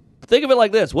 well, think of it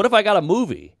like this. What if I got a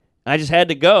movie? I just had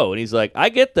to go. And he's like, I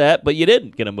get that, but you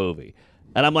didn't get a movie.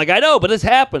 And I'm like, I know, but this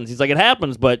happens. He's like, it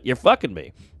happens, but you're fucking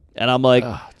me. And I'm like,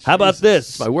 how about this?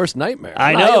 It's my worst nightmare.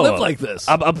 I know. How do you live like this?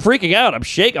 I'm freaking out. I'm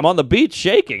shaking. I'm on the beach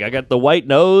shaking. I got the white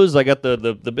nose. I got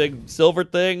the big silver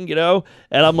thing, And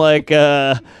I'm like,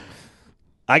 I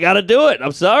got to do it.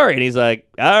 I'm sorry. And he's like,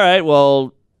 all right,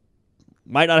 well,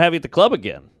 might not have you at the club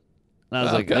again. And I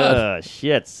was like, God.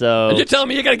 Shit. So. And you're telling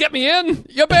me you're going to get me in?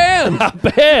 You're banned. I'm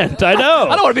banned. I know.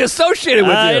 I don't want to be associated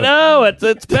with you. I know.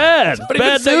 It's bad. Somebody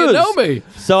bad can say news. you know me.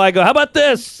 So I go, how about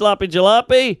this, Sloppy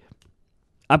Jalopy?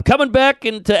 I'm coming back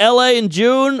into L.A. in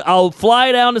June. I'll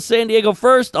fly down to San Diego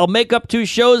first. I'll make up 2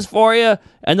 shows for you,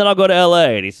 and then I'll go to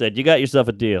L.A. And he said, you got yourself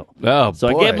a deal. Oh,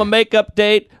 so boy. I gave him a makeup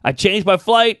date. I changed my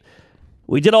flight.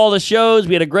 We did all the shows.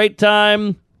 We had a great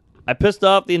time. I pissed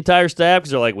off the entire staff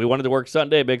because they're like, we wanted to work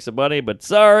Sunday, make some money, but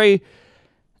sorry.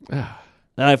 And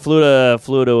I flew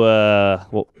to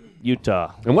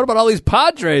Utah. And what about all these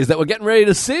Padres that were getting ready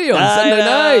to see you on Sunday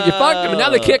night? You fucked them, and now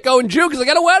they can't go in June because they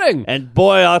got a wedding. And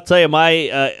boy, I'll tell you,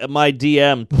 my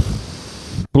DM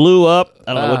blew up.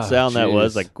 I don't know what sound that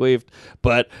was, like queefed.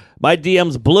 But my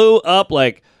DMs blew up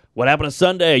like, what happened on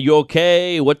Sunday? Are you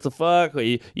okay? What the fuck? Are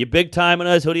you big timing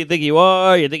us? Who do you think you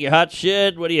are? You think you're hot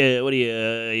shit? What are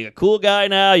you a cool guy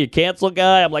now? You cancel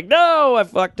guy? I'm like, no, I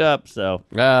fucked up. So.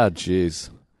 Jeez.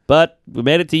 But we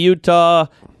made it to Utah.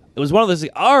 It was one of those.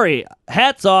 Ari,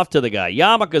 hats off to the guy.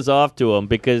 Yarmulke's off to him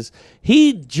because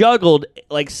he juggled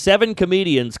like 7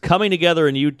 comedians coming together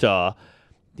in Utah.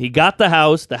 He got the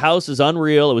house. The house is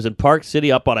unreal. It was in Park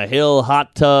City up on a hill,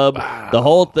 hot tub, the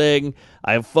whole thing.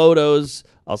 I have photos.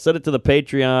 I'll send it to the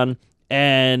Patreon.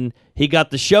 And he got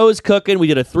the shows cooking. We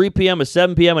did a 3 p.m., a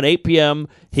 7 p.m., and 8 p.m.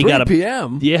 3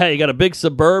 p.m.? Yeah, he got a big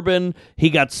Suburban. He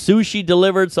got sushi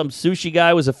delivered. Some sushi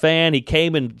guy was a fan. He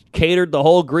came and catered the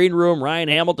whole green room. Ryan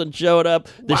Hamilton showed up.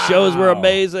 The shows were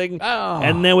amazing. Oh.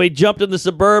 And then we jumped in the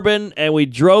Suburban, and we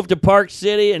drove to Park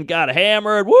City and got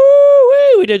hammered.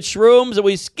 Woo-wee! We did shrooms, and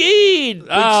we skied. We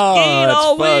skied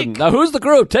all fun. week. Now, who's the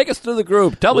group? Take us through the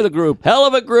group. Tell me the group. Hell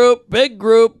of a group. Big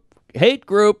group. Hate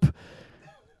group.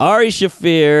 Ari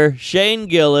Shaffir, Shane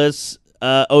Gillis,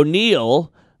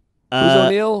 O'Neill. Who's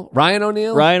O'Neill? Ryan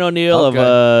O'Neill? Ryan O'Neill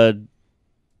of,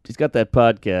 he's got that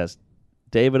podcast.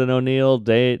 David and O'Neill,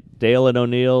 Dale and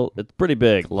O'Neill. It's pretty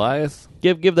big. Goliath?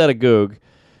 Give that a goog.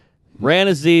 Ran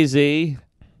Azizi,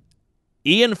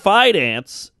 Ian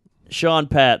Fidance, Sean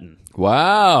Patton.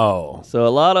 Wow. So a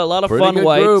lot of pretty fun good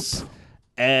whites. Group.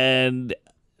 And,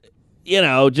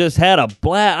 just had a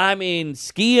blast. I mean,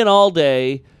 skiing all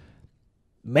day.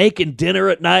 Making dinner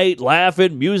at night,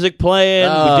 laughing, music playing.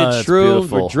 We did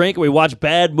shrooms, we're drinking, we watched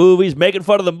bad movies, making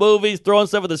fun of the movies, throwing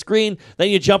stuff at the screen.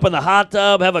 Then you jump in the hot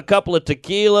tub, have a couple of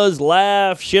tequilas,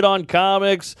 laugh, shit on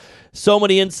comics. So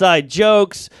many inside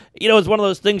jokes. It's one of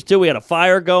those things, too. We had a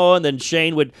fire going. Then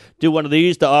Shane would do one of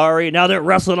these to Ari. Now they're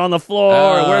wrestling on the floor.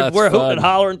 We're hooting and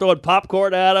hollering, throwing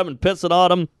popcorn at them and pissing on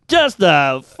them. Just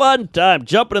a fun time.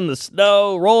 Jumping in the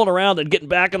snow, rolling around, and getting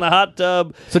back in the hot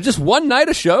tub. So just one night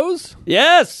of shows?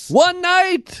 Yes. One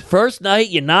night? First night,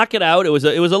 you knock it out. It was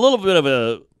a little bit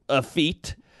of a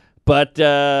feat. But, we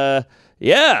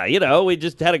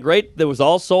just had a great... It was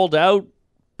all sold out.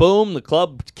 Boom, the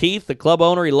club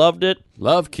owner, he loved it.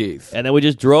 Love Keith. And then we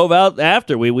just drove out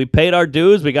after. We paid our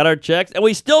dues, we got our checks, and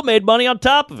we still made money on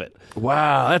top of it.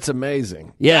 Wow, that's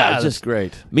amazing. Yeah, it's just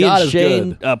great. Me and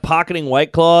Shane pocketing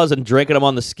White Claws and drinking them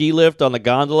on the ski lift on the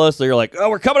gondola. So you're like, oh,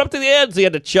 we're coming up to the end. So you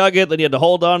had to chug it, then you had to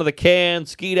hold on to the can,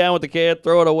 ski down with the can,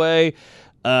 throw it away.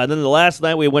 And then the last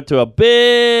night we went to a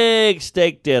big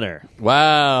steak dinner.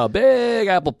 Wow, big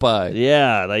apple pie.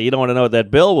 Yeah, you don't want to know what that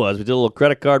bill was. We did a little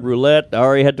credit card roulette.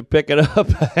 Ari had to pick it up.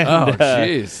 And,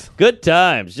 jeez. Good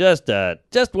times. Just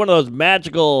one of those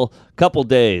magical couple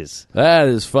days. That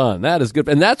is fun. That is good.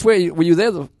 And that's were you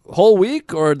there the whole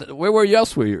week, or where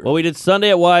else were you? Well, we did Sunday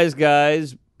at Wise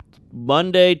Guys,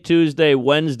 Monday, Tuesday,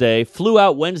 Wednesday. Flew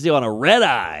out Wednesday on a red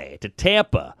eye to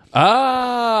Tampa.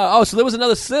 So there was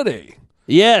another city.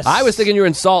 Yes. I was thinking you were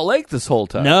in Salt Lake this whole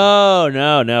time.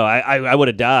 No. I would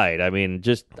have died. I mean,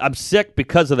 I'm sick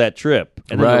because of that trip.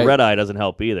 And then the red eye doesn't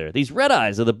help either. These red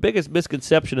eyes are the biggest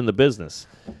misconception in the business.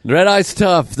 Red eye's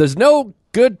tough. There's no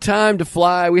Good time to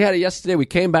fly. We had it yesterday. We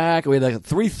came back. We had like a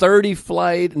 3:30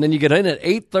 flight, and then you get in at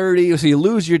 8:30, so you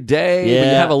lose your day. Yeah. But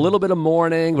you have a little bit of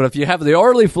morning. But if you have the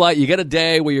early flight, you get a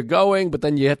day where you're going, but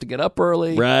then you have to get up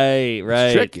early. Right.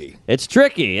 It's tricky. It's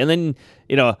tricky. And then,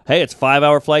 hey, it's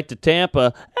 5-hour flight to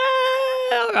Tampa.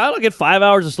 I'll get 5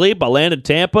 hours of sleep. I'll land in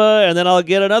Tampa, and then I'll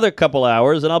get another couple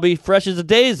hours, and I'll be fresh as a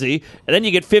daisy. And then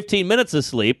you get 15 minutes of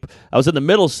sleep. I was in the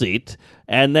middle seat,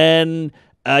 and then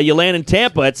you land in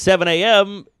Tampa at 7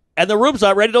 a.m., and the room's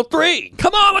not ready till 3.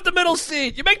 Come on with the middle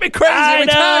seat. You make me crazy every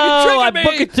know. time. You trigger I me.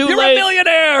 book it too You're late. a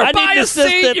millionaire. I Buy need a an seat,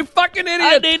 assistant. you fucking idiot.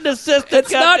 I need an assistant.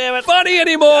 It's not goddammit. funny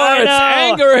anymore. I It's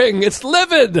know. angering. It's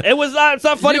livid. It's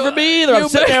not funny for me either. You I'm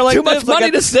sitting make there like too this. much money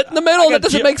like to sit in the middle. like That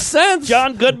doesn't make sense.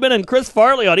 John Goodman and Chris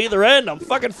Farley on either end. I'm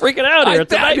fucking freaking out here.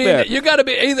 It's a nightmare. You got to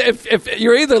be either if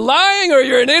you're either lying or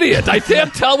you're an idiot. I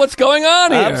can't tell what's going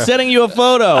on here. I'm sending you a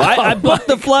photo. I booked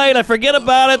the flight. I forget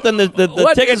about it. Then the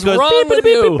What ticket is goes wrong beep, with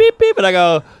beep, you? beep, beep, beep, and I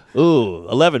go, ooh,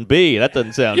 11B. That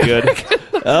doesn't sound good.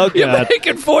 Oh, You're God.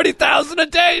 making $40,000 a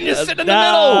day and you're sitting in the middle.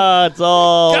 Nah, it's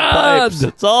all God. pipes.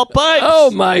 It's all pipes.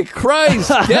 Oh my Christ!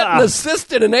 Get an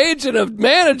assistant, an agent, a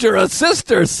manager, a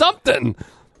sister, something.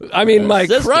 I mean, my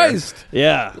Sister. Christ.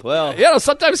 Yeah, well.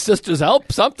 Sometimes sisters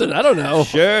help. Something I don't know.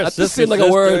 Sure. That just seemed like a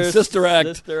word. Sister act.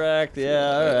 Sister act.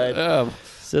 Yeah, all right.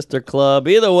 Sister club.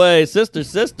 Either way,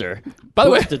 sister. By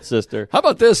the way, Twisted sister. How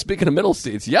about this? Speaking of middle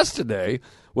seats, yesterday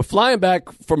we're flying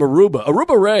back from Aruba.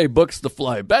 Aruba Ray books the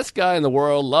flight. Best guy in the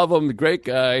world. Love him. Great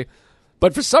guy.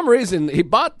 But for some reason, he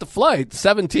bought the flight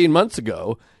 17 months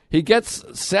ago. He gets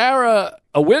Sarah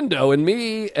a window and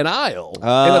me an aisle in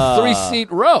a 3-seat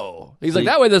row. He's like,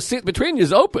 that way the seat between you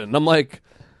is open. I'm like,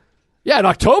 yeah, in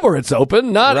October it's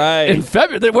open, not in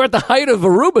February. We're at the height of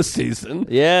Aruba season.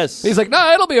 Yes. He's like,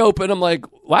 no, it'll be open. I'm like,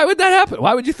 why would that happen?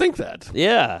 Why would you think that?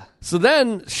 Yeah. So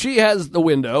then she has the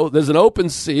window. There's an open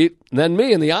seat, and then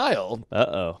me in the aisle.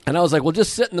 Uh-oh. And I was like, well,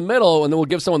 just sit in the middle, and then we'll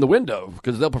give someone the window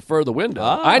because they'll prefer the window.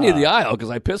 I need the aisle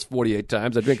because I pissed 48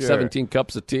 times. I drink 17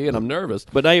 cups of tea, and I'm nervous.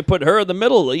 But now you put her in the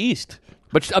middle, east.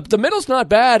 But the middle's not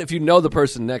bad if you know the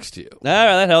person next to you. All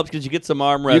right, that helps because you get some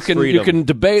armrest freedom. You can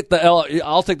debate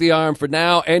I'll take the arm for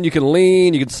now, and you can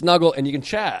lean, you can snuggle, and you can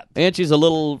chat. And she's a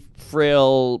little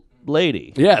frail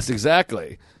lady. Yes,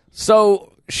 exactly.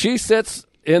 So she sits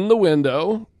in the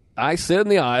window. I sit in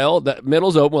the aisle. That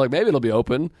middle's open. We're like, maybe it'll be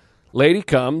open. Lady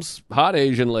comes, hot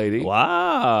Asian lady.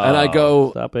 Wow. And I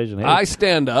go, stop Asian hate. I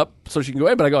stand up so she can go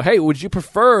in, but I go, hey, would you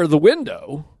prefer the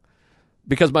window?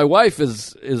 Because my wife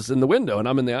is in the window and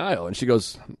I'm in the aisle. And she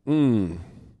goes,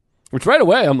 Which right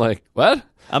away I'm like, what?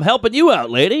 I'm helping you out,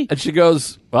 lady. And she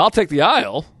goes, well, I'll take the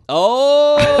aisle.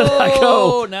 Oh, I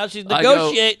go, now she's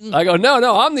negotiating. I go,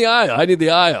 no, I'm the aisle. I need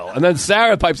the aisle. And then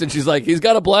Sarah pipes in. She's like, he's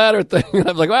got a bladder thing. And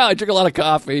I'm like, well, I drink a lot of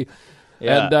coffee.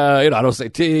 Yeah. And, I don't say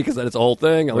tea because then it's a whole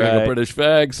thing. I'm like a British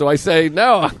fag. So I say,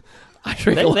 no, I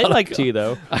drink a lot They like of tea,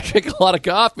 though. I drink a lot of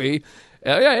coffee.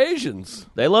 Asians.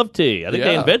 They love tea. I think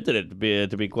they invented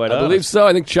it, to be quite honest. I believe so.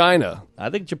 I think China. I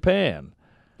think Japan.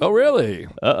 Oh, really?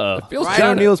 Uh-oh. It feels Ryan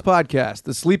China. O'Neill's podcast,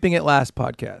 the Sleeping at Last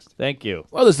podcast. Thank you.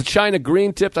 Well, there's the China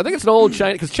green tips. I think it's an old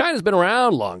China because China's been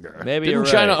around longer. Maybe Didn't you're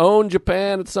right. China own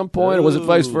Japan at some point, or was it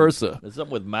vice versa? There's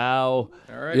something with Mao. All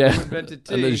right, Yeah. who invented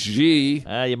tea? And the Xi.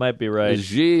 You might be right. The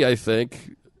Xi, I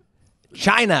think.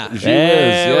 China. Xi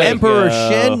There is, we yeah. Emperor go.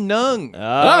 Shen Nung. All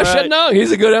right. Shen Nung,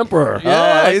 he's a good emperor. Oh,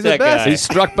 I like he's the that best. guy. He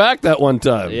struck back that one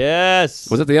time. Yes.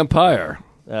 Was it the Empire?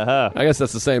 Uh-huh. I guess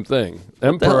that's the same thing.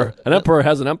 Emperor. An emperor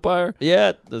has an empire?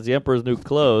 Yeah, there's the Emperor's New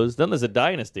Clothes. Then there's a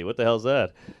dynasty. What the hell's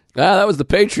that? That was the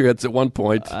Patriots at one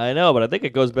point. I know, but I think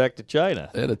it goes back to China.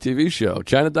 They had a TV show,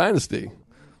 China Dynasty.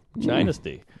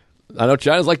 Dynasty. I know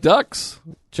China's like ducks.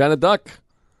 China duck.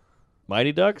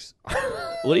 Mighty Ducks?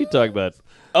 What are you talking about?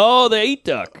 Oh, they eat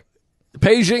duck.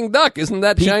 Beijing duck. Isn't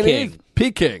that Peking. Chinese?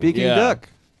 Peking. Peking Yeah. duck.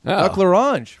 Oh. Duck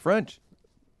l'orange, French.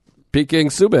 Peking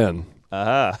Subban.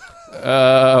 Uh-huh.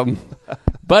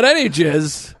 But any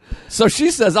jizz. So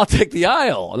she says, I'll take the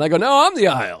aisle. And I go, no, I'm the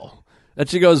aisle. And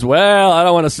she goes, well, I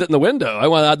don't want to sit in the window.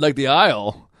 I'd like the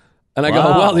aisle. And I go,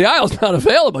 Wow. well, the aisle's not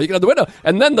available. You can have the window.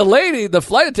 And then the lady, the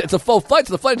flight attendant, it's a full flight,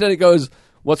 so the flight attendant goes,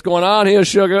 what's going on here,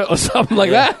 sugar? Or something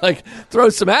like that. Like,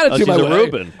 throws some attitude she's my a way.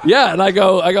 Reuben. Yeah, and I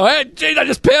go, hey, geez, I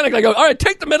just panicked. I go, all right,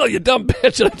 take the middle, you dumb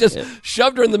bitch. And I just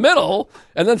shoved her in the middle.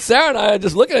 And then Sarah and I are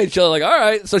just looking at each other like, all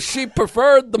right. So she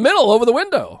preferred the middle over the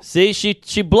window. See, she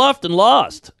bluffed and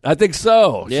lost. I think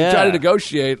so. Yeah. She tried to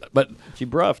negotiate, but She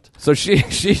bluffed. so she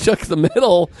took the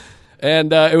middle.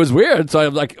 And it was weird. So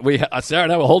I'm like, Sarah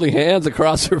and I were holding hands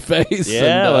across her face.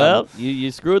 Yeah, and, well, you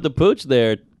screwed the pooch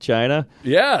there, China.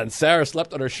 Yeah, and Sarah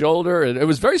slept on her shoulder, and it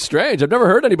was very strange. I've never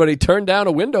heard anybody turn down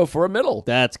a window for a middle.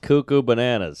 That's cuckoo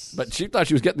bananas. But she thought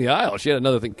she was getting the aisle. She had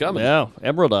another thing coming. Yeah,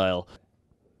 Emerald Isle.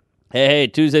 Hey,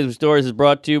 Tuesdays with Stories is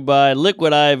brought to you by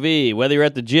Liquid IV. Whether you're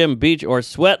at the gym, beach, or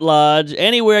sweat lodge,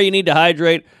 anywhere you need to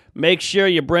hydrate, make sure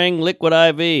you bring Liquid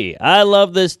IV. I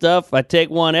love this stuff. I take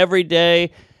one every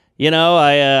day. You know,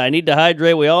 I need to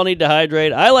hydrate. We all need to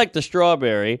hydrate. I like the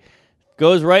strawberry.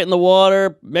 Goes right in the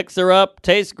water, mix her up,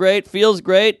 tastes great, feels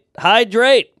great.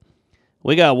 Hydrate.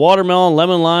 We got watermelon,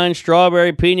 lemon lime,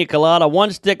 strawberry, pina colada,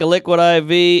 1 stick of Liquid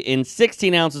IV in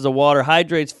 16 ounces of water.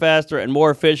 Hydrates faster and more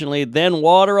efficiently than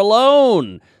water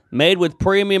alone. Made with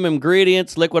premium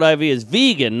ingredients, Liquid IV is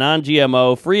vegan,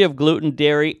 non-GMO, free of gluten,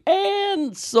 dairy,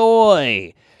 and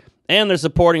soy. And they're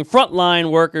supporting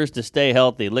frontline workers to stay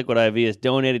healthy. Liquid IV is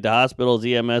donated to hospitals,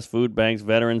 EMS, food banks,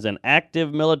 veterans, and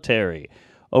active military.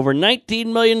 Over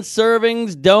 19 million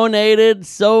servings donated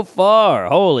so far.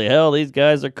 Holy hell, these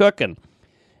guys are cooking.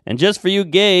 And just for you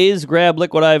gays, grab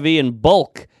Liquid IV in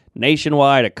bulk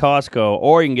nationwide at Costco,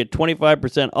 or you can get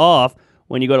 25% off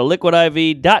when you go to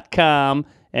liquidiv.com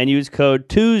and use code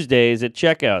Tuesdays at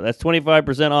checkout. That's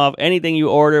 25% off anything you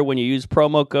order when you use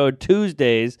promo code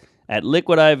Tuesdays at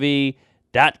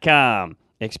liquidiv.com.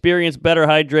 Experience better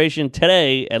hydration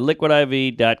today at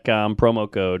liquidiv.com,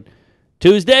 promo code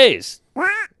Tuesdays.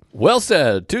 Well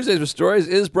said. Tuesdays with Stories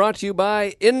is brought to you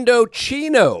by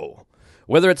Indochino.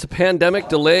 Whether it's a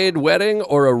pandemic-delayed wedding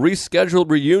or a rescheduled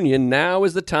reunion, now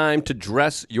is the time to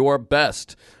dress your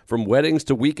best. From weddings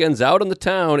to weekends out in the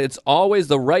town, it's always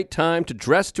the right time to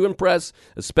dress to impress,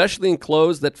 especially in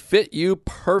clothes that fit you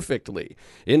perfectly.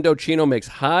 Indochino makes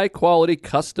high-quality,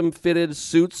 custom-fitted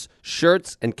suits,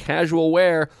 shirts, and casual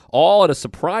wear, all at a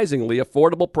surprisingly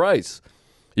affordable price.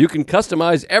 You can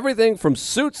customize everything from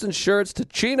suits and shirts to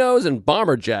chinos and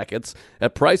bomber jackets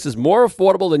at prices more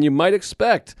affordable than you might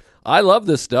expect. I love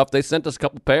this stuff. They sent us a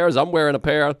couple pairs. I'm wearing a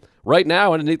pair right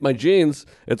now underneath my jeans.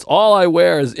 It's all I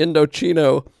wear is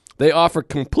Indochino. They offer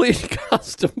complete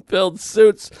custom-filled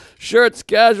suits, shirts,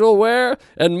 casual wear,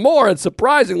 and more at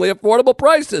surprisingly affordable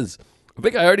prices. I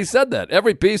think I already said that.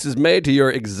 Every piece is made to your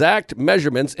exact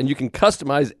measurements, and you can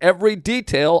customize every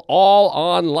detail all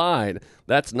online.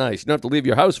 That's nice. You don't have to leave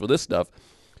your house for this stuff.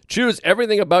 Choose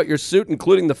everything about your suit,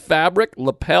 including the fabric,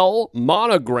 lapel,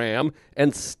 monogram,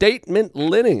 and statement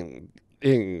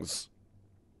linings.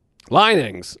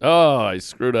 Oh, I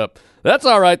screwed up. That's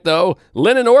all right, though.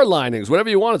 Linen or linings, whatever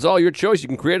you want, it's all your choice. You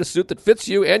can create a suit that fits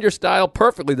you and your style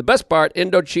perfectly. The best part,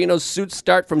 Indochino's suits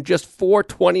start from just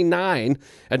 $429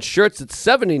 and shirts at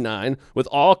 $79 with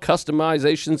all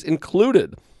customizations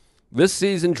included. This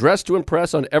season, dress to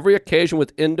impress on every occasion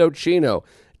with Indochino.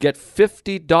 Get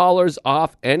 $50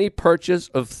 off any purchase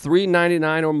of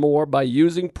 $3.99 or more by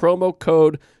using promo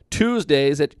code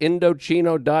Tuesdays at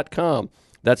Indochino.com.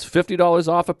 That's $50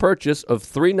 off a purchase of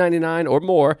 $3.99 or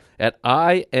more at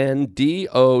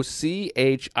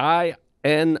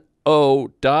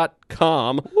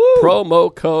INDOCHINO.com. Woo!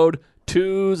 Promo code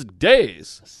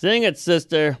Tuesdays. Sing it,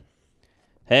 sister.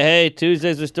 Hey,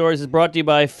 Tuesdays with Stories is brought to you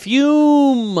by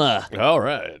Fume. All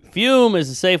right. Fume is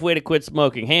a safe way to quit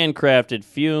smoking. Handcrafted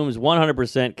Fume's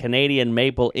 100% Canadian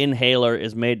maple inhaler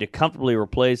is made to comfortably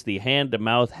replace the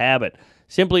hand-to-mouth habit.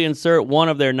 Simply insert one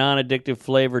of their non-addictive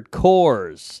flavored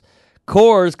cores.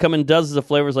 Cores come in dozens of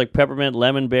flavors like peppermint,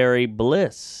 lemon berry,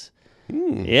 bliss.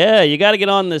 Yeah, you got to get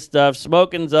on this stuff.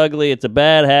 Smoking's ugly. It's a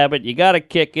bad habit. You got to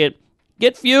kick it.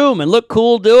 Get Fume and look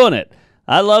cool doing it.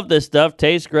 I love this stuff.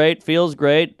 Tastes great, feels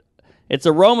great. It's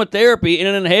aromatherapy in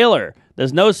an inhaler.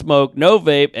 There's no smoke, no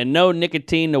vape, and no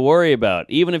nicotine to worry about.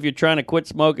 Even if you're trying to quit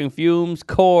smoking, Fume's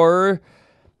cores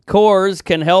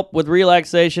can help with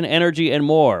relaxation, energy, and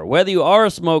more. Whether you are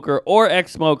a smoker or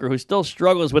ex-smoker who still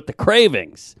struggles with the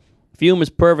cravings, Fume is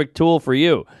a perfect tool for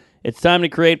you. It's time to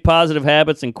create positive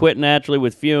habits and quit naturally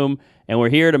with Fume, and we're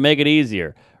here to make it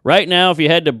easier. Right now, if you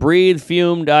head to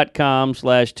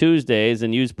breathefume.com/Tuesdays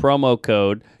and use promo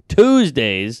code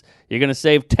Tuesdays, you're going to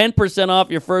save 10% off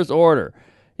your first order.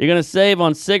 You're going to save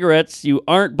on cigarettes you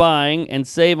aren't buying and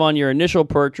save on your initial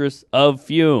purchase of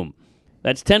Fume.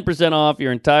 That's 10% off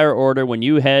your entire order when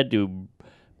you head to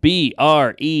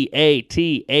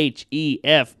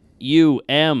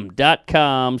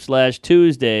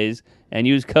breathefum.com/Tuesdays and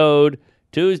use code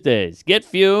Tuesdays. Get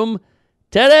Fume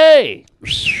today.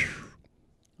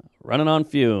 Running on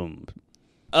Fume.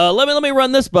 Let me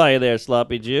run this by you there,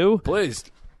 Sloppy Jew. Please.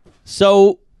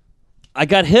 So, I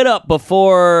got hit up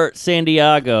before San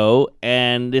Diego,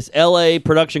 and this L.A.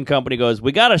 production company goes,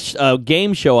 we got a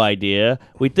game show idea.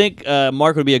 We think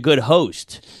Mark would be a good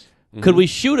host. Mm-hmm. Could we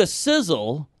shoot a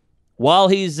sizzle while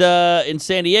he's in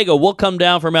San Diego? We'll come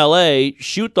down from L.A.,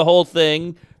 shoot the whole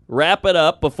thing, wrap it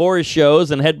up before his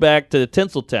shows, and head back to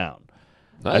Tinseltown.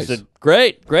 Nice. I said,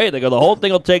 great. They go, the whole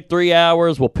thing will take 3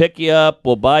 hours. We'll pick you up.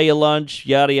 We'll buy you lunch,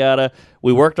 yada, yada.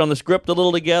 We worked on the script a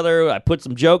little together. I put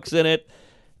some jokes in it.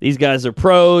 These guys are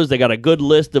pros. They got a good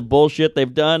list of bullshit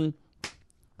they've done.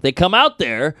 They come out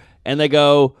there, and they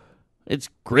go, it's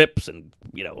grips and,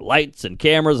 lights and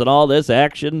cameras and all this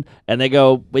action. And they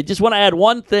go, we just want to add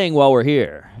one thing while we're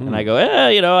here. And I go,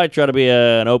 I try to be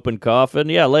an open coffin.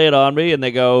 Yeah, lay it on me. And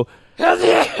they go,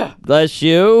 bless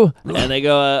you. And they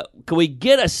go, can we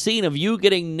get a scene of you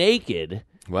getting naked?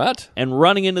 What? And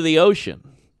running into the ocean.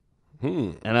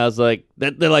 And I was like,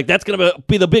 they're like, that's going to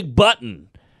be the big button.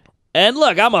 And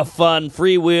look, I'm a fun,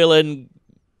 freewheeling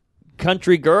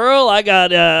country girl. I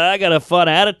got a fun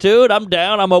attitude. I'm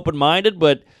down. I'm open-minded,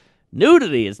 but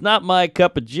nudity is not my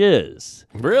cup of jizz.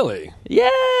 Really? Yeah.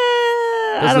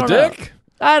 Is the dick?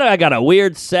 I got a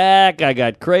weird sack. I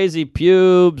got crazy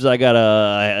pubes. I got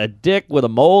a dick with a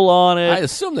mole on it. I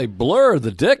assume they blur the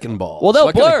dick and balls. Well, they'll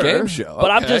like blur. In a game show. But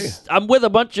I'm with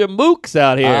a bunch of mooks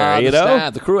out here.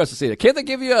 The crew has to see it. Can't they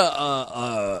give you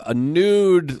a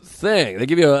nude thing? They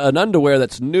give you an underwear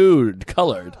that's nude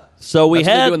colored. So that's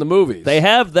what they do in the movies. They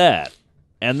have that,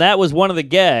 and that was one of the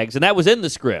gags, and that was in the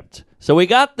script. So we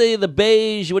got the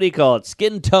beige, what do you call it,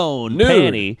 skin tone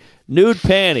nude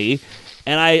panty.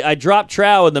 And I drop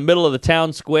trow in the middle of the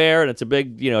town square, and it's a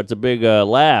big,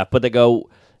 laugh. But they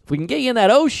go, if we can get you in that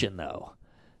ocean, though,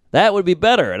 that would be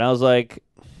better. And I was like,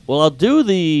 well, I'll do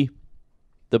the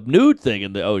nude thing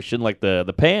in the ocean, like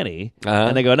the panty.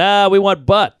 And they go, nah, we want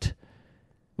butt.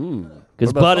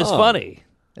 Because butt is funny.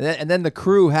 And then the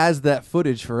crew has that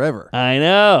footage forever. I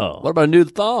know. What about a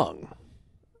nude thong?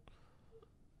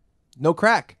 No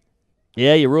crack.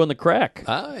 Yeah, you ruin the crack.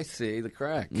 I see the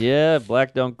crack. Yeah,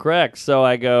 black don't crack. So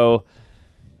I go,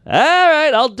 all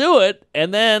right, I'll do it.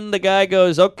 And then the guy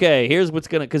goes, okay, here's what's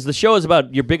going to, because the show is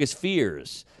about your biggest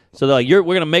fears. So they're like, we're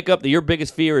going to make up that your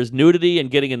biggest fear is nudity and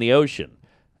getting in the ocean.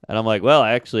 And I'm like, well,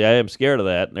 actually, I am scared of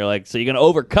that. And they're like, so you're going to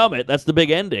overcome it. That's the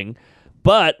big ending.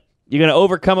 But you're going to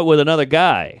overcome it with another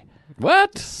guy.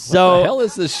 What? So what the hell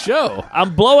is this show?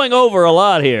 I'm blowing over a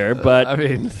lot here, but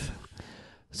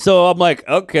So I'm like,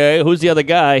 okay, who's the other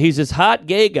guy? He's this hot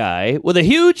gay guy with a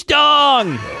huge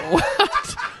dong.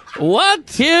 What?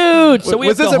 Huge. So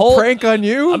was this a prank on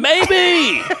you?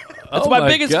 Maybe. That's my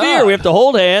biggest fear. We have to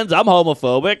hold hands. I'm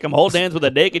homophobic. I'm holding hands with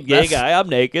a naked gay guy. I'm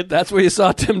naked. That's where you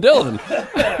saw Tim Dillon.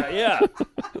 Yeah.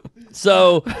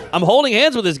 So I'm holding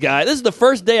hands with this guy. This is the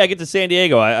first day I get to San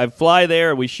Diego. I fly there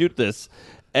and we shoot this.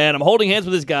 And I'm holding hands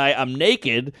with this guy. I'm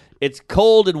naked. It's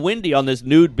cold and windy on this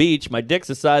nude beach. My dick's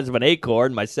the size of an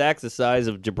acorn. My sack's the size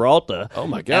of Gibraltar. Oh,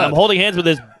 my God. And I'm holding hands with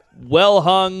this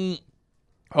well-hung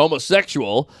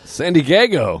homosexual. San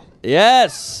Digaygo.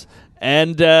 Yes.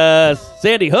 And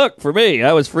Sandy Hook for me.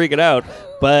 I was freaking out.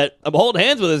 But I'm holding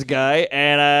hands with this guy,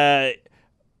 and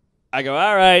I go,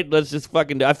 all right, let's just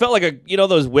fucking do it. I felt like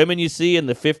those women you see in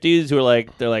the 50s who are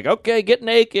they're like, okay, get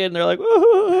naked. And they're like,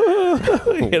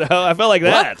 I felt like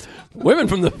that. What? Women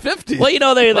from the 50s?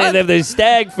 Well, they have these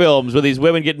stag films where these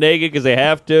women get naked because they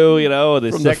have to,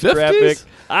 the from sex the 50s? traffic.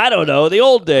 I don't know, the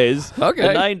old days, okay.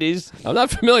 The 90s. I'm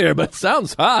not familiar, but it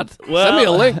sounds hot. Well, send me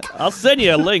a link. I'll send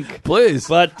you a link. Please.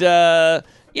 But,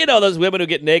 those women who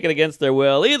get naked against their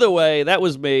will. Either way, that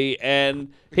was me.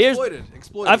 And exploited.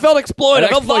 I felt exploited. I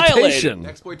felt violated.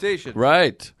 Exploitation.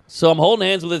 Right. So I'm holding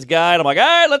hands with this guy, and I'm like, all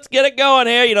right, let's get it going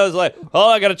here. It's like,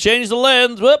 I got to change the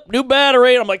lens. Whoop, new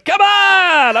battery. And I'm like, come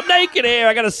on, I'm naked here.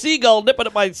 I got a seagull nipping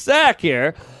at my sack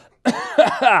here.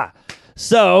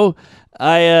 So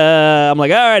I'm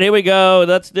like, all right, here we go.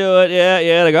 Let's do it.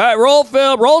 Yeah. They go, all right, roll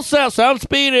film, roll sound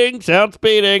speeding.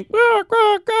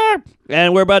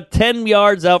 And we're about 10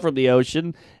 yards out from the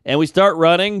ocean, and we start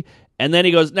running, and then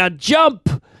he goes, now jump.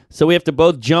 So we have to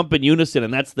both jump in unison,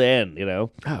 and that's the end,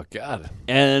 Oh, God.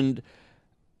 And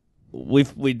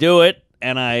we do it,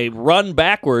 and I run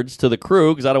backwards to the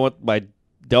crew because I don't want my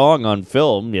dong on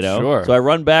film, Sure. So I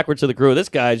run backwards to the crew. This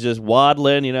guy's just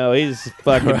waddling, he's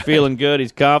fucking feeling good.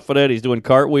 He's confident. He's doing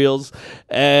cartwheels.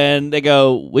 And they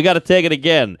go, we got to take it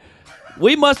again.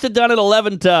 We must have done it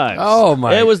 11 times. Oh,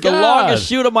 my God. It was the longest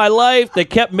shoot of my life. They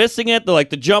kept missing it. They're like,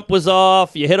 the jump was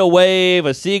off. You hit a wave.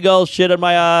 A seagull shit in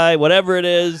my eye. Whatever it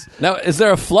is. Now, is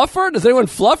there a fluffer? Does anyone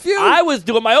fluff you? I was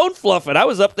doing my own fluffing. I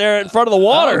was up there in front of the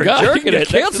water jerking you get it.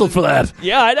 canceled for that.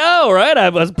 Yeah, I know, right? I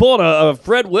was pulling a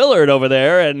Fred Willard over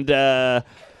there, and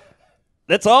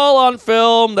It's all on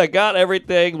film. They got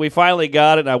everything. We finally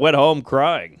got it, and I went home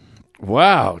crying.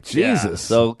 Wow, Jesus. Yeah,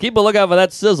 so keep a lookout for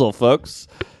that sizzle, folks.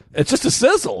 It's just a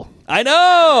sizzle. I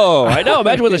know.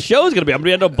 Imagine what the show's going to be. I'm going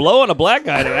to end up blowing a black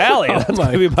guy in an alley. That's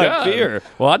going to be my fear.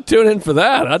 Well, I'd tune in for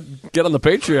that. I'd get on the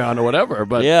Patreon or whatever.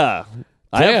 But yeah.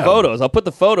 I have photos. I'll put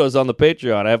the photos on the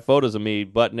Patreon. I have photos of me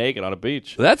butt naked on a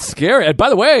beach. That's scary. And by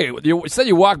the way, you said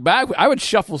you walk back. I would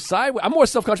shuffle sideways. I'm more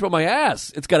self-conscious about my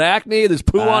ass. It's got acne. There's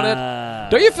poo on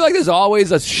it. Don't you feel like there's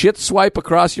always a shit swipe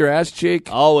across your ass cheek?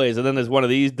 Always. And then there's one of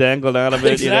these dangling out of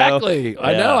it. Exactly. You know?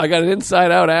 I know. I got an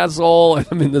inside-out asshole.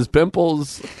 I mean, there's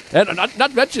pimples. And not to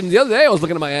mention, the other day I was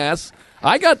looking at my ass.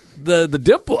 I got the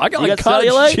dimple. I got cottage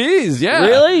cellulite? cheese. Yeah.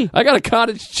 Really? I got a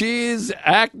cottage cheese,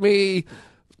 acme,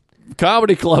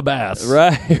 comedy club ass.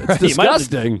 Right. It's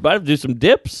disgusting. You might have to do some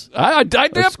dips. I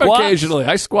dip occasionally.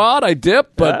 I squat, I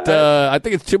dip, but I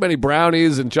think it's too many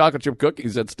brownies and chocolate chip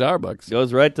cookies at Starbucks.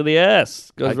 Goes right to the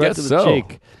ass. Goes right to the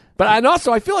cheek. But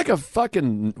I feel like a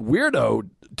fucking weirdo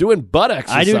doing butt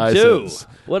exercises. I do too.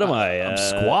 What am I? I'm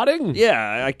squatting?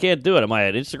 Yeah, I can't do it. Am I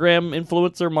an Instagram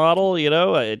influencer model? You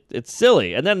know, it's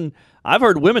silly. And then I've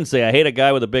heard women say, I hate a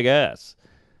guy with a big ass.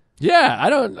 Yeah, I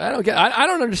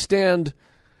don't understand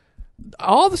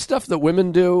all the stuff that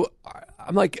women do.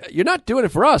 I'm like, you're not doing it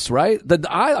for us, right?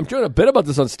 I'm doing a bit about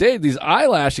this on stage. These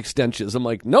eyelash extensions. I'm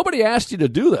like, nobody asked you to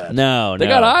do that. No, they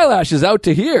got eyelashes out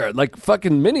to here, like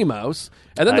fucking Minnie Mouse,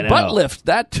 and then the butt lift,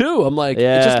 that too. I'm like,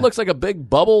 it just looks like a big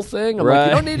bubble thing. I'm like,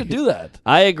 you don't need to do that.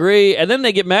 I agree. And then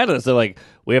they get mad at us. They're like,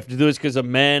 we have to do this because of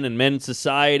men and men's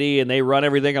society, and they run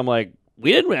everything. I'm like,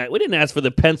 we didn't ask for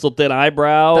the pencil thin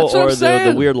eyebrow or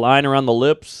the weird line around the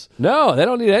lips. No, they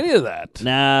don't need any of that.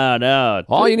 No.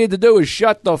 All you need to do is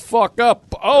shut the fuck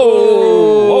up.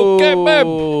 Oh, okay,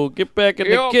 babe. Get back in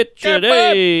the kitchen.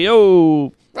 Hey,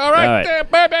 yo. All right. There,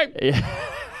 baby.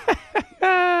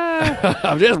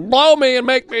 Just blow me and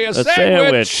make me a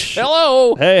sandwich.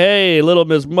 Hello. Hey, little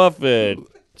Miss Muffin.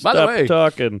 By the way,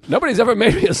 talking. Nobody's ever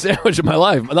made me a sandwich in my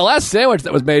life. The last sandwich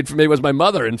that was made for me was my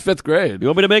mother in 5th grade. You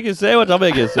want me to make you a sandwich? I'll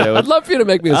make you a sandwich. I'd love for you to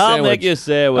make me a sandwich. I'll make you a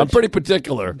sandwich. I'm pretty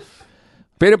particular.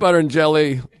 Peanut butter and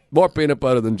jelly. More peanut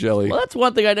butter than jelly. Well, that's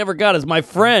one thing I never got is my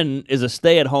friend is a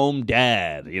stay-at-home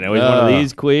dad. You know, he's one of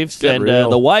these queefs.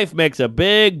 And the wife makes a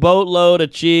big boatload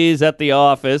of cheese at the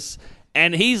office.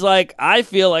 And he's like, I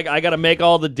feel like I got to make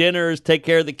all the dinners, take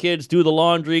care of the kids, do the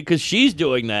laundry, because she's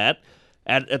doing that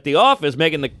at the office,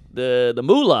 making the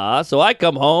moolah. So I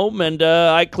come home and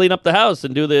I clean up the house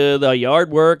and do the yard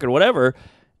work and whatever.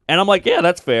 And I'm like, yeah,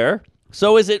 that's fair.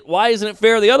 So why isn't it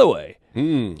fair the other way?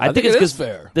 I think it is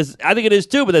fair. I think it is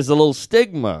too, but there's a little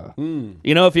stigma.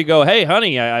 You know, if you go, hey,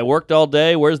 honey, I worked all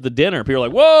day, where's the dinner? People are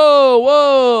like,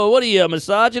 whoa, what are you, a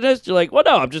misogynist? You're like, well,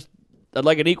 no, I'd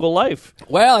like an equal life.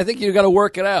 Well, I think you got to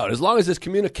work it out. As long as there's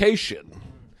communication.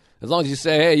 As long as you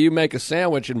say, hey, you make a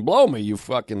sandwich and blow me, you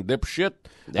fucking dipshit.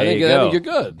 I think you're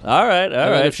good. All right.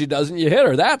 If she doesn't, you hit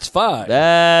her. That's fine.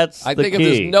 I think key. If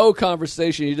there's no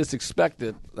conversation, you just expect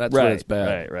it. That's when it's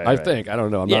bad. Right. I think. I don't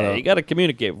know. You got to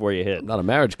communicate before you hit. I'm not a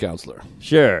marriage counselor.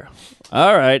 Sure.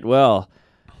 All right. Well,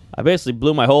 I basically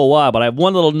blew my whole wad, but I have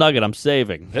one little nugget I'm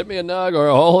saving. Hit me a nug or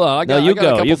hold on. You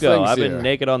go. I've been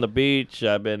naked on the beach.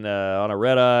 I've been on a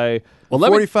red eye. Well,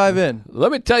 45 in.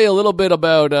 Let me tell you a little bit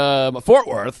about Fort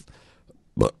Worth.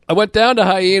 I went down to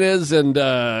Hyenas and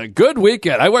good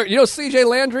weekend. You know C.J.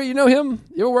 Landry? You know him?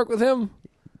 You ever work with him?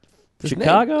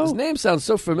 Chicago? His name sounds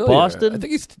so familiar. Boston? I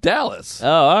think he's Dallas. Oh,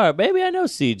 all right. Maybe I know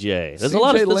C.J. There's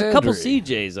a couple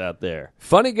C.J.'s out there.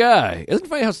 Funny guy. Isn't it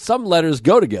funny how some letters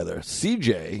go together?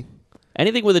 C.J.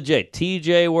 Anything with a J.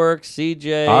 T.J. works.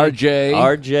 C.J. R.J.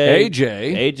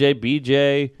 A.J. A.J.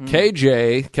 B.J.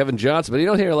 K.J. Kevin Johnson. But you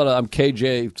don't hear a lot of I'm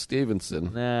K.J.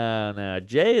 Stevenson. No.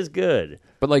 J is good.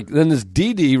 But then there's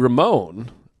D.D.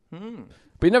 Ramon.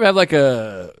 But you never have like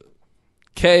a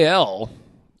K.L.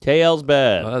 KL's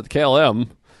bad. KLM.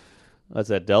 What's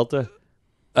that, Delta?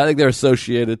 I think they're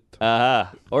associated.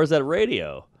 Or is that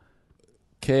radio?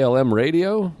 KLM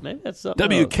radio? Maybe that's something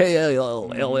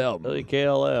WKLM.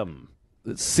 WKLM.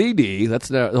 CD,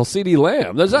 that's now CD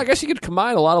Lamb. I guess you could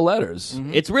combine a lot of letters.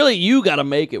 Mm-hmm. It's really you got to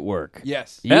make it work.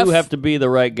 Yes. You have to be the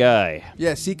right guy.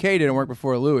 Yeah, CK didn't work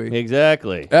before Louis.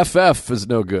 Exactly. FF is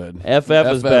no good. FF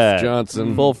is bad.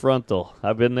 Johnson. Full frontal.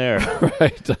 I've been there.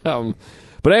 Right.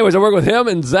 But anyways, I work with him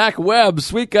and Zach Webb.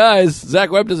 Sweet guys. Zach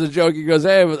Webb does a joke. He goes,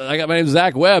 hey, my name's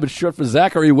Zach Webb. It's short for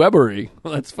Zachary Webbery.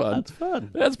 Well, that's fun.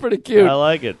 That's pretty cute. I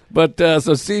like it. But so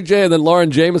CJ and then Lauren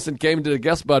Jameson came to the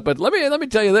guest spot. But let me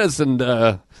tell you this, and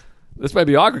this might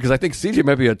be awkward because I think CJ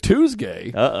might be a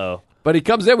Tuesday. Uh-oh. But he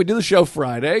comes in. We do the show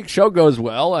Friday. Show goes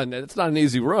well, and it's not an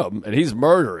easy room. And he's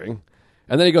murdering.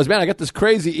 And then he goes, man, I got this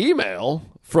crazy email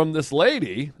from this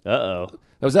lady. Uh-oh.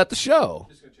 That was at the show.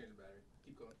 Just going to change the battery.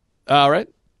 Keep going. All right.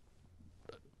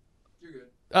 You're good.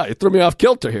 Oh, you threw me off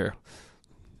kilter here.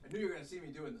 I knew you were going to see me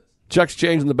doing this. Chuck's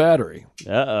changing the battery.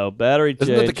 Uh-oh, battery change.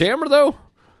 Isn't that the camera, though?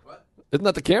 What? Isn't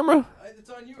that the camera? It's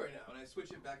on you right now, and I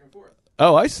switch it back and forth.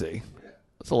 Oh, I see. Yeah.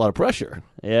 That's a lot of pressure.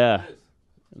 Yeah.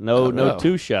 No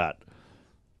two-shot.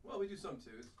 Well, we do some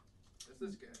twos. That's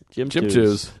this guy. Jim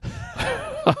twos.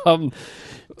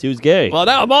 Two's gay. Well,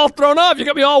 now I'm all thrown off. You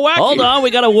got me all wacky. Hold on,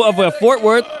 we got a Fort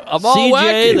Worth. I'm all CJ,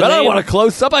 wacky. But I don't want a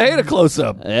close-up. I hate a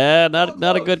close-up. Yeah,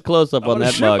 not a good close-up on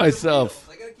that shoot mug. myself.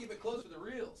 I got to keep it close for the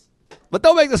reels. But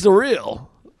don't make this a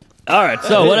reel. All right,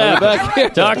 so what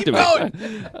happened? Talk to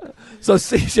me. So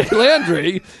CJ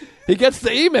Landry, he gets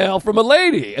the email from a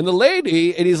lady, and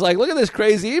he's like, look at this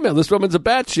crazy email. This woman's a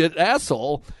batshit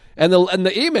asshole. And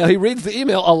the email, he reads the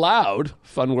email aloud.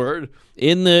 Fun word.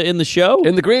 In the show?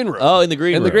 In the green room. Oh, in the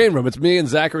green room. In the green room. It's me and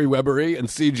Zachary Webbery and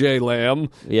CJ Lamb.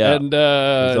 Yeah. And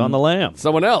he's on the lamb.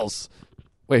 Someone else.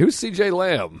 Wait, who's CJ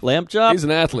Lamb? Lamb chop? He's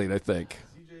an athlete, I think.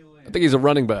 I think he's a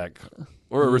running back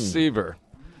or a receiver.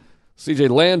 CJ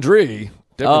Landry.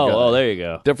 Different guy. Oh, there you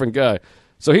go. Different guy.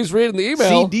 So he's reading the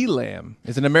email. C.D. Lamb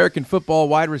is an American football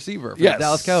wide receiver for the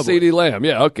Dallas Cowboys. C.D. Lamb.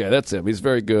 Yeah, okay, that's him. He's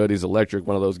very good. He's electric,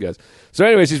 one of those guys. So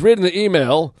anyways, he's reading the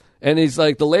email, and he's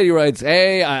like, the lady writes,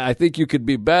 hey, I think you could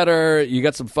be better. You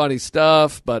got some funny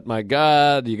stuff, but my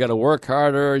God, you got to work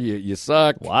harder. You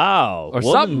suck. Wow. Or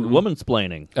something.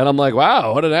 Womansplaining. And I'm like,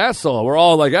 wow, what an asshole. We're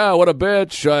all like, oh, what a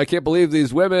bitch. I can't believe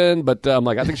these women. But I'm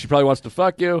like, I think she probably wants to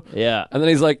fuck you. Yeah. And then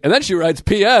he's like, and then she writes,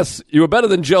 P.S., you were better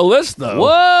than Joe List, though.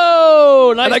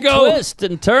 Whoa, nice And I go, twist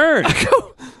and turn. I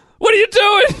go, what are you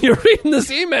doing? You're reading this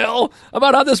email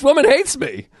about how this woman hates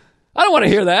me. I don't want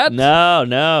to hear that.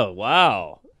 No.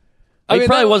 Wow. He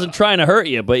probably wasn't trying to hurt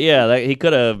you, but yeah, he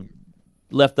could have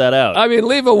left that out. I mean,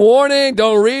 leave a warning.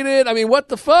 Don't read it. I mean, what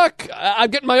the fuck?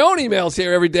 I'm getting my own emails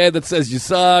here every day that says you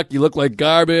suck, you look like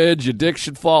garbage, your dick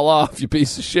should fall off, you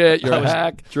piece of shit, you're a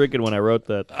hack. Drinking when I wrote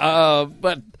that.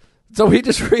 But so he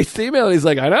just reads the email and he's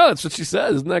like, I know, that's what she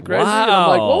says. Isn't that crazy? Wow. And I'm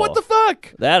like, well, what the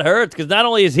fuck? That hurts because not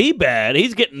only is he bad,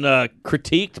 he's getting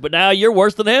critiqued, but now you're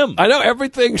worse than him. I know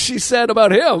everything she said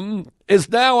about him is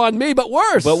now on me, but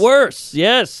worse. But worse.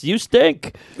 Yes, you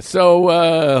stink.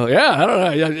 So, yeah, I don't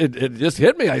know. It just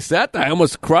hit me. I sat there. I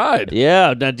almost cried.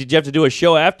 Yeah. Now, did you have to do a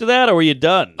show after that, or were you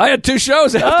done? I had 2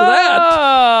 shows after that.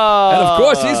 And, of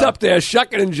course, he's up there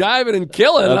shucking and jiving and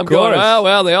killing. And I'm going, oh,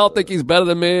 well, they all think he's better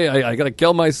than me. I got to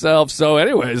kill myself. So,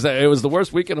 anyways, it was the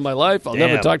worst weekend of my life. I'll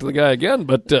never talk to the guy again.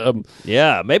 But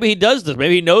yeah, maybe he does this.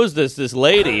 Maybe he knows this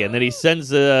lady, and then he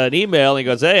sends an email and he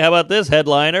goes, hey, how about this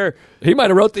headliner? He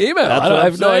might have wrote the email. I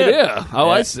have no idea. Oh,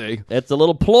 yeah. I see. It's a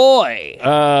little ploy.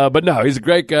 But no, he's a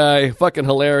great guy, fucking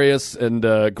hilarious, and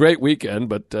great weekend.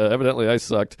 But evidently I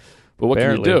sucked. But what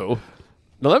can you do?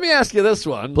 Now let me ask you this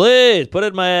one. Please, put it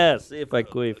in my ass. See if I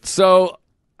queef. So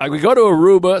we go to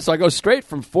Aruba. So I go straight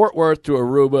from Fort Worth to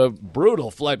Aruba. Brutal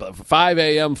flight. 5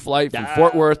 a.m. flight from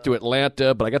Fort Worth to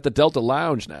Atlanta. But I got the Delta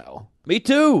Lounge now. Me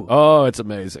too. Oh, it's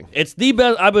amazing. It's the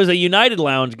best. I was a United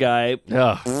Lounge guy.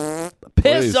 Yeah.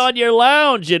 Piss on your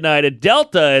lounge, United.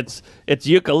 Delta, it's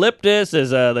eucalyptus.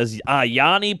 There's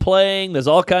Yanni playing. There's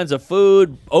all kinds of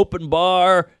food. Open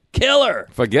bar. Killer.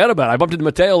 Forget about it. I bumped into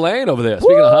Mateo Lane over there.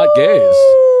 Speaking of hot gays.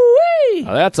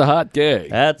 Oh, that's a hot gay.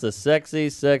 That's a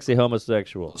sexy, sexy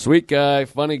homosexual. Sweet guy,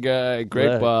 funny guy,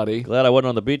 great body. Glad I wasn't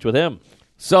on the beach with him.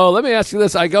 So let me ask you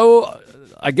this. I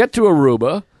get to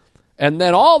Aruba, and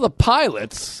then all the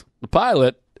pilots, the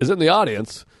pilot is in the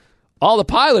audience, all the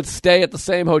pilots stay at the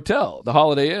same hotel, the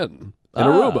Holiday Inn in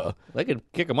Aruba. They could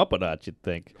kick them up a notch, you'd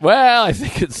think. Well, I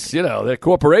think it's, they're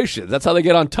corporations. That's how they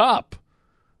get on top,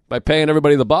 by paying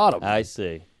everybody the bottom. I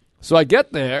see. So I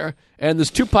get there, and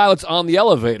there's 2 pilots on the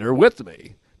elevator with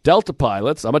me. Delta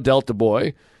pilots. I'm a Delta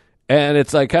boy. And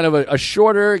it's like kind of a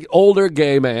shorter, older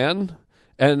gay man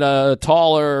and a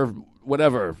taller,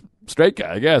 whatever, straight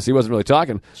guy, I guess. He wasn't really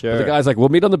talking. Sure. But the guy's like, we'll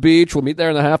meet on the beach. We'll meet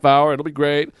there in a half hour. It'll be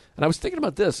great. And I was thinking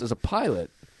about this as a pilot.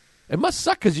 It must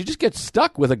suck because you just get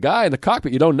stuck with a guy in the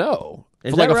cockpit you don't know.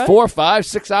 Is for that like right? a 4, 5,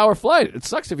 6 hour flight. It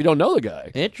sucks if you don't know the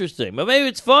guy. Interesting. But maybe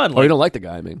it's fun. Or you don't like the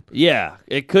guy, I mean. Yeah,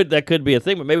 that could be a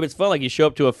thing, but maybe it's fun. Like you show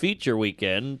up to a feature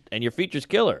weekend and your feature's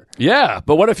killer. Yeah,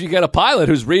 but what if you get a pilot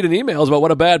who's reading emails about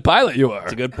what a bad pilot you are?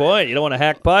 That's a good point. You don't want to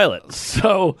hack pilots.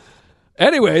 So,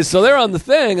 anyways, so they're on the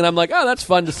thing, and I'm like, oh, that's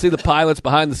fun to see the pilots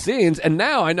behind the scenes. And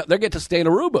now I know they get to stay in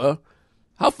Aruba.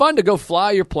 How fun to go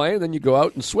fly your plane, and then you go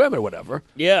out and swim or whatever.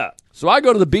 Yeah. So I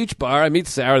go to the beach bar. I meet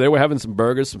Sarah. They were having some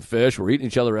burgers, some fish. We're eating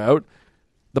each other out.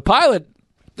 The pilot,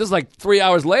 just like 3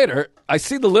 hours later, I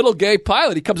see the little gay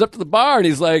pilot. He comes up to the bar, and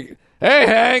he's like, hey,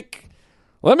 Hank,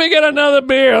 let me get another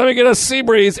beer. Let me get a sea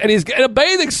breeze. And he's in a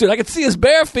bathing suit. I can see his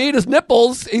bare feet, his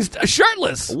nipples. He's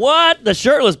shirtless. What? The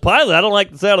shirtless pilot? I don't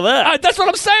like the sound of that. That's what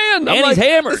I'm saying. And he's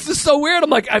hammered. This is so weird. I'm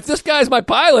like, if this guy's my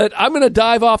pilot, I'm going to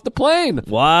dive off the plane.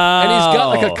 Wow. And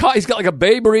he's got like a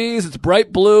Bay Breeze. It's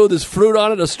bright blue. There's fruit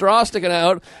on it, a straw sticking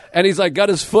out. And he's like got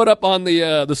his foot up on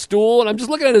the stool. And I'm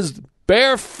just looking at his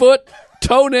bare foot,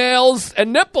 toenails,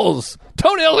 and nipples.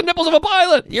 Toenails and nipples of a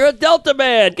pilot. You're a Delta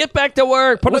man. Get back to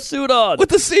work. Put a suit on. With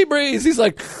the sea breeze. He's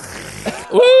like,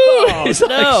 woo. He's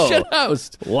like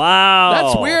shithoused. Wow.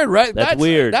 That's weird, right? That's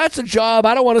weird. That's a job.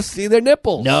 I don't want to see their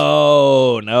nipples.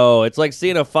 No. It's like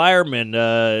seeing a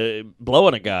fireman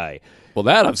blowing a guy. Well,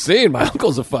 that I've seen. My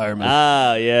uncle's a fireman.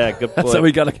 Ah, yeah, good point. That's how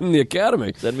we got in the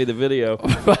academy. Send me the video.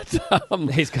 But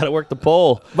he's got to work the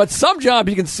pole. But some job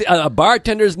you can see a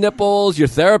bartender's nipples, your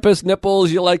therapist's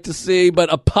nipples you like to see,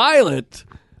 but a pilot,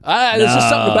 there's just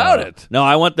something about it. No,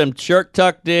 I want them shirt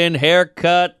tucked in,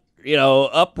 haircut,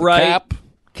 upright.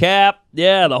 Cap.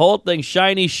 Yeah, the whole thing,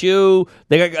 shiny shoe.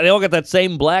 They all got that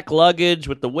same black luggage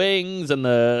with the wings, and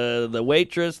the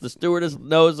waitress, the stewardess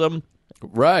knows them.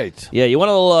 Right. Yeah, you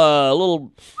want a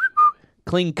little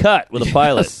clean cut with a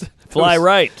pilot. Fly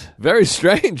right. Very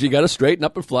strange. You got to straighten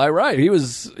up and fly right. He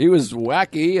was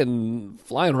wacky and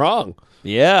flying wrong.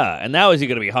 Yeah, and now is he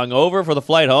going to be hung over for the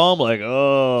flight home? Like,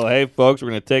 oh, hey, folks, we're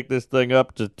going to take this thing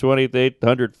up to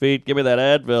 2,800 feet. Give me that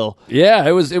Advil. Yeah,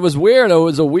 it was weird. It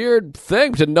was a weird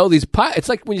thing to know these pilots. It's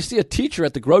like when you see a teacher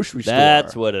at the grocery store.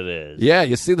 That's what it is. Yeah,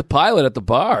 you see the pilot at the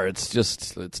bar.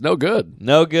 It's no good.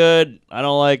 No good. I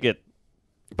don't like it.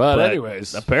 But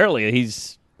anyways. Apparently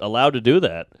he's allowed to do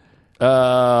that.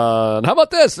 And how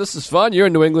about this? This is fun. You're a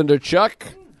New Englander, Chuck.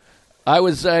 I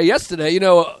was yesterday,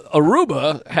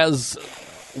 Aruba has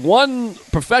one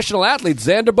professional athlete,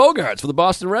 Xander Bogaerts, for the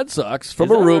Boston Red Sox from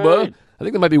Aruba. Right? I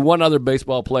think there might be one other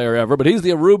baseball player ever, but he's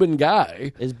the Aruban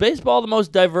guy. Is baseball the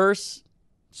most diverse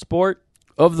sport?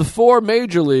 Of the four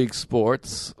major league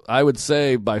sports, I would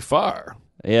say by far.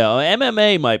 Yeah,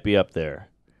 MMA might be up there.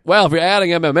 Well, if you're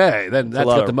adding MMA, then that's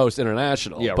got the most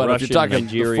international. Yeah, but Russian, if you're talking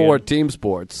Nigerian. the four team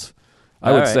sports,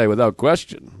 I would say without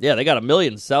question. Yeah, they got 1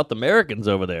 million South Americans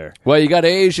over there. Well, you got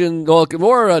Asian,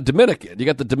 more Dominican. You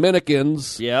got the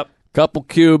Dominicans. Yep. Couple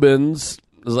Cubans.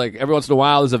 There's like every once in a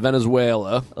while there's a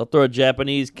Venezuela. I'll throw a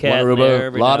Japanese cat in there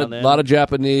every now and then. Lot of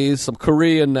Japanese, some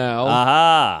Korean now.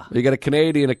 Aha. You got a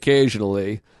Canadian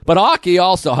occasionally. But hockey,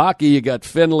 you got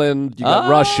Finland, you got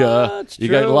Russia, you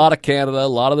got a lot of Canada, a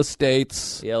lot of the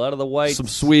States. Yeah, a lot of the whites. Some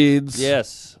Swedes.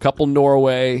 Yes. A couple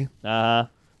Norway. Uh-huh.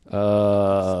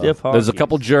 Stiff hockey. There's a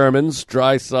couple Germans,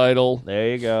 Dreisaitl. There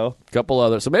you go. A couple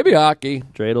others. So maybe hockey.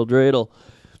 Dreidel.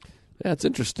 Yeah, it's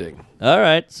interesting. All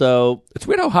right, so it's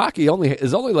weird how hockey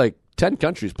is only like 10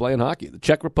 countries playing hockey. The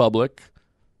Czech Republic,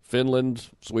 Finland,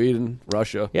 Sweden,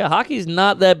 Russia. Yeah, hockey's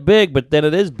not that big, but then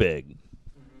it is big.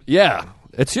 Yeah,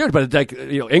 it's huge, but it's like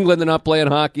England, they're not playing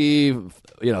hockey.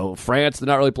 France, they're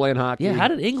not really playing hockey. Yeah, how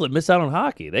did England miss out on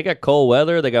hockey? They got cold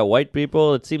weather, they got white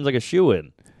people. It seems like a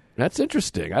shoo-in. That's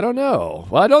interesting. I don't know.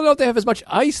 Well, I don't know if they have as much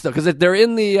ice though, because they're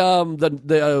in the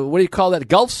what do you call that,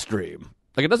 Gulf Stream.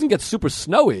 Like, it doesn't get super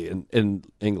snowy in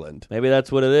England. Maybe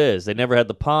that's what it is. They never had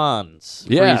the ponds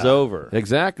freeze over.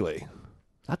 Exactly.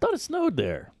 I thought it snowed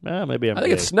there. Maybe I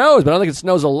think it snows, but I don't think it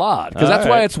snows a lot, because that's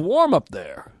why it's warm up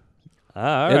there. All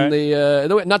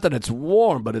right. Not that it's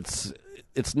warm, but it's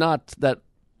not that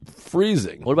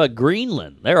freezing. What about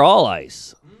Greenland? They're all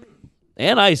ice.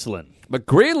 And Iceland. But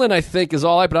Greenland, I think, is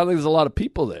all right, but I don't think there's a lot of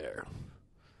people there.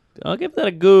 I'll give that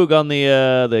a goog on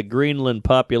the Greenland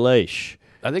population.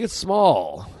 I think it's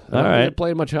small. All right. Not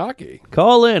playing much hockey.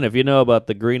 Call in if you know about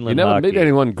the Greenland hockey. You never meet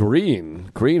anyone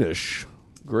greenish.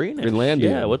 Greenlandian.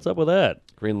 Yeah, what's up with that?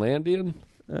 Greenlandian?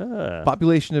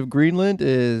 Population of Greenland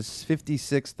is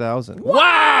 56,000.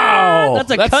 Wow!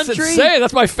 That's country? Insane.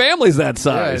 That's my family's that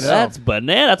size. Yeah, that's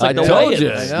banana. That's like I the told you.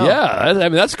 Wayans. Yeah, I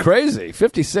mean, that's crazy.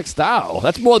 56,000.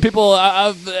 That's more than people.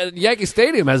 Yankee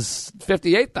Stadium has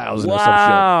 58,000 or some shit.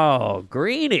 Wow,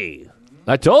 Greenie.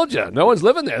 I told you. No one's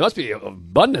living there. There must be an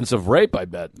abundance of rape, I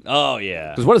bet. Oh, yeah.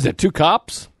 Because what is it, 2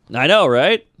 cops? I know,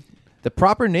 right? The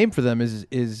proper name for them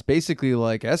is basically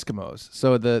like Eskimos.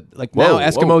 So now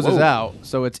Eskimos is out.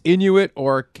 So it's Inuit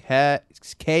or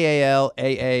K-A-L-A-A-L-L-I-T.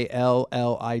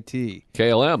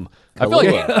 KLM. I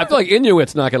feel like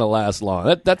Inuit's not going to last long.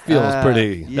 That feels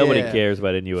pretty. Yeah. Nobody cares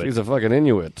about Inuit. She's a fucking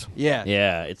Inuit. Yeah.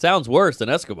 Yeah, it sounds worse than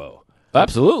Eskimo.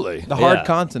 Absolutely. The hard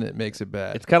consonant makes it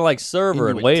bad. It's kind of like server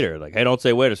and waiter. Like, hey, don't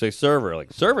say waiter, say server.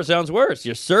 Like, server sounds worse.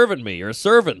 You're serving me. You're a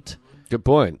servant. Good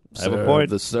point. I have a point.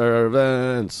 The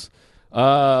servants.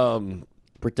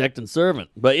 Protect and servant.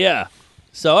 But yeah.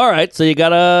 So, all right. So you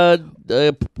got a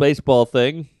baseball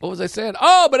thing. What was I saying?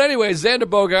 Oh, but anyway, Xander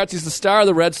Bogaerts, he's the star of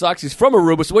the Red Sox. He's from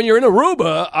Aruba. So when you're in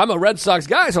Aruba, I'm a Red Sox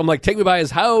guy. So I'm like, take me by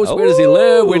his house. Where does he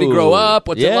live? Where did he grow up?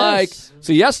 What's it like?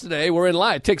 So yesterday, we're in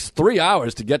line. It takes 3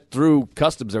 hours to get through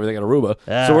customs, everything in Aruba.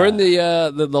 So we're in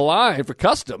the line for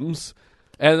customs.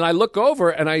 And I look over,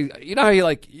 and you know how you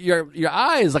like your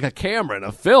eye is like a camera in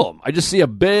a film. I just see a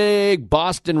big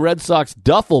Boston Red Sox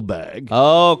duffel bag.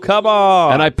 Oh, come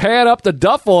on! And I pan up the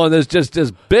duffel, and there's just this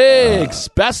big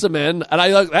specimen. And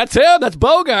I look, that's him. That's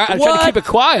Bogart. I try to keep it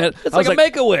quiet. It's like a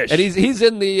Make-A-Wish. And he's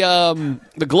in the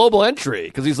global entry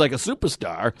because he's like a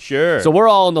superstar. Sure. So we're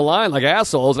all in the line like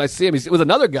assholes, and I see him. He's with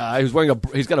another guy who's wearing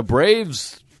he's got a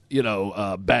Braves.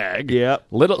 Bag. Yeah.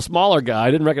 Little smaller guy. I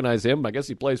didn't recognize him. I guess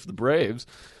he plays for the Braves.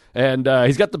 And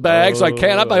he's got the bag, so I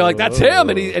can't up. I'm like, that's him,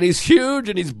 and he's huge,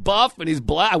 and he's buff, and he's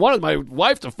black. I wanted my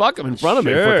wife to fuck him in front of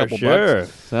me for a couple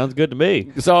bucks. Sounds good to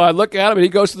me. So I look at him, and he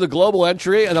goes to the global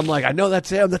entry, and I'm like, I know that's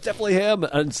him. That's definitely him.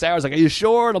 And Sarah's like, are you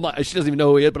sure? And I'm like, she doesn't even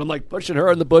know who he is, but I'm like pushing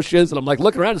her in the bushes, and I'm like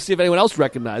looking around to see if anyone else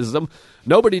recognizes him.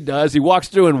 Nobody does. He walks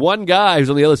through, and one guy who's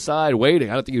on the other side waiting.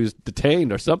 I don't think he was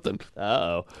detained or something.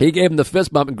 Uh-oh. He gave him the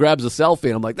fist bump and grabs a selfie,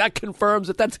 and I'm like, that confirms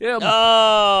that that's him.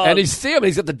 Oh. And you see him, and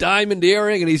he's got the diamond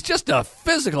earring, and he's just a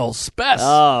physical spec.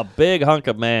 Oh, big hunk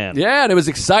of man. Yeah, and it was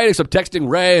exciting. So I'm texting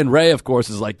Ray, and Ray, of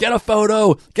course, is like, get a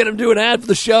photo, get him to do an ad for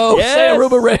the show, say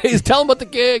Aruba Rays, tell him about the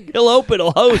gig. He'll open,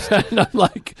 he'll host. And I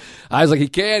was like, he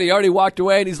can't. He already walked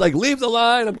away, and he's like, leave the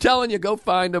line. I'm telling you, go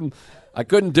find him. I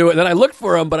couldn't do it. And then I looked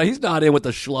for him, but he's not in with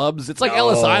the schlubs. It's like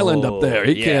Ellis Island up there.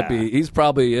 He can't be. He's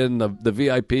probably in the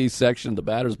VIP section, the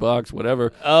batter's box,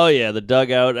 whatever. Oh, yeah, the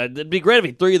dugout. It'd be great if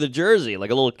he threw you the jersey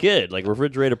like a little kid, like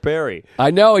Refrigerator Perry.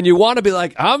 I know, and you want to be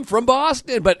like, I'm from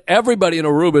Boston, but everybody in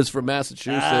Aruba is from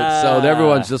Massachusetts, so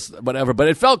everyone's just whatever. But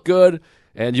it felt good.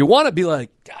 And you want to be like,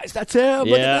 guys, that's him.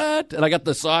 Look at that. And I got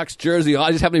the Sox jersey.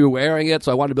 I just happen to be wearing it,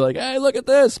 so I wanted to be like, hey, look at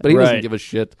this. But he doesn't give a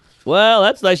shit. Well,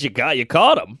 that's nice. You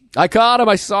caught him. I caught him.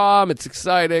 I saw him. It's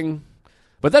exciting.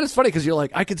 But then it's funny because you're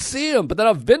like, I could see him. But then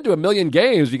I've been to a million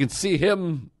games. You can see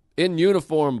him in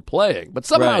uniform playing. But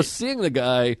somehow seeing the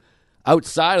guy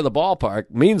outside of the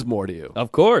ballpark means more to you.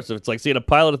 Of course. If it's like seeing a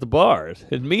pilot at the bar,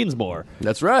 it means more.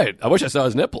 That's right. I wish I saw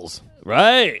his nipples.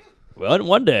 Right. Well,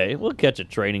 one day we'll catch a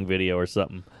training video or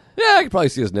something. Yeah, I could probably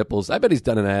see his nipples. I bet he's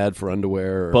done an ad for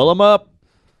underwear. Pull him up.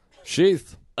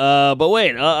 Sheath. But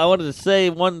wait, I wanted to say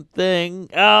one thing.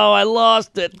 Oh, I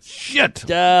lost it. Shit.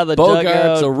 The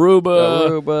Bogarts,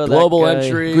 Aruba, global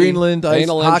entry, Greenland,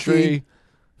 anal hockey. entry,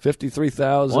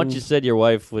 53,000. Once you said your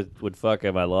wife would fuck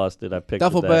him, I lost it. I pictured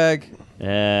duffel that. bag.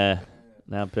 Yeah.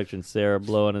 Now I'm picturing Sarah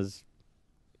blowing his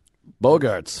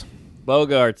Bogarts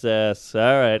ass. All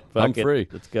right, fuck I'm it. free.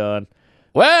 It's gone.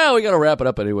 Well, we got to wrap it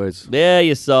up anyways. Yeah,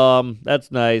 you saw him.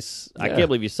 That's nice. I can't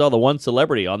believe you saw the one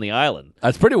celebrity on the island.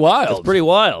 That's pretty wild. That's pretty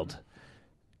wild.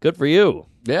 Good for you.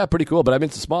 Yeah, pretty cool. But I mean,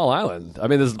 it's a small island. I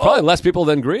mean, there's probably less people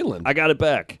than Greenland. I got it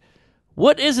back.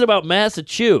 What is it about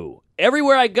Massachusetts?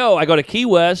 Everywhere I go to Key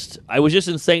West. I was just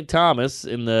in St. Thomas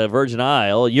in the Virgin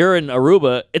Isle. You're in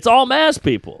Aruba. It's all Mass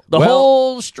people. The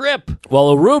whole strip.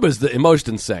 Well, Aruba's the most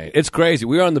insane. It's crazy.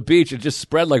 We were on the beach. It just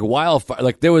spread like wildfire.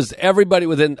 Like there was everybody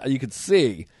within. You could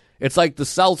see. It's like the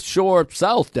South Shore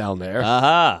South down there.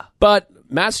 Aha. But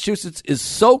Massachusetts is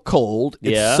so cold.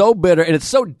 It's so bitter, and it's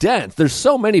so dense. There's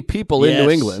so many people in New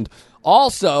England.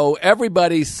 Also,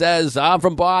 everybody says, I'm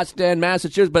from Boston,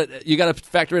 Massachusetts, but you got to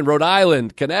factor in Rhode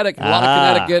Island, Connecticut, a lot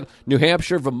of Connecticut, New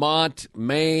Hampshire, Vermont,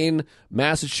 Maine,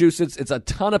 Massachusetts. It's a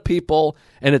ton of people,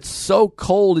 and it's so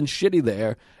cold and shitty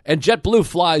there. And JetBlue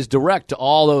flies direct to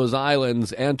all those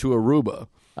islands and to Aruba.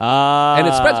 And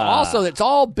it spreads also, it's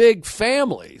all big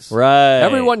families. Right.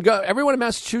 Everyone in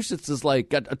Massachusetts is like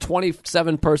got a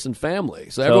 27-person family.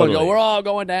 So everyone we're all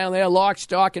going down there, lock,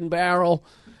 stock, and barrel.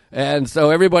 And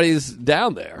so everybody's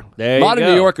down there. There a lot you of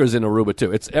go. New Yorkers in Aruba,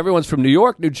 too. Everyone's from New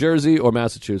York, New Jersey, or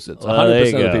Massachusetts.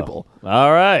 100% of people.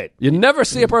 All right. You never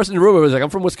see a person in Aruba who's like, I'm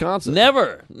from Wisconsin.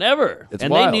 Never. It's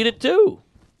and wild. they need it, too.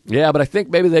 Yeah, but I think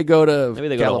maybe they go to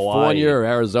California Hawaii. or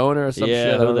Arizona or some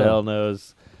shit. Who the hell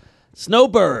knows?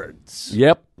 Snowbirds.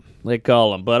 Yep. They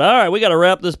call them. But all right, we got to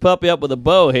wrap this puppy up with a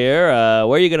bow here. Where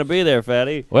are you going to be there,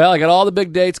 Fatty? Well, I got all the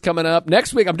big dates coming up.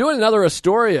 Next week, I'm doing another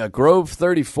Astoria, Grove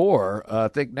 34, I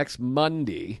think next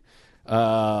Monday.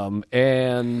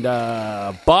 And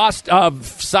Boston,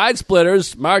 Side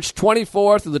Splitters, March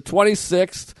 24th to the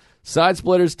 26th, Side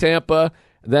Splitters, Tampa.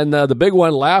 Then the big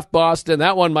one, Laugh Boston.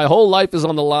 That one, my whole life is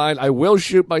on the line. I will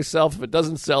shoot myself if it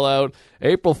doesn't sell out.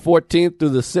 April 14th through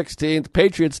the 16th,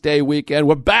 Patriots Day weekend.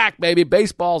 We're back, baby.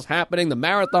 Baseball's happening. The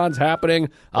marathon's happening.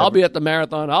 I'll be at the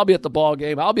marathon. I'll be at the ball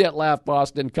game. I'll be at Laugh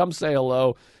Boston. Come say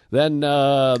hello. Then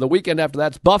the weekend after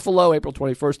that's Buffalo, April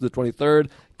 21st to the 23rd.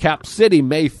 Cap City,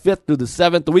 May 5th through the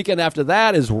 7th. The weekend after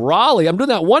that is Raleigh. I'm doing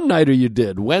that one-nighter you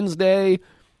did. Wednesday,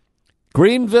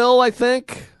 Greenville, I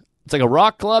think. It's like a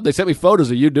rock club. They sent me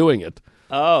photos of you doing it.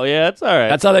 Oh, yeah, that's all right.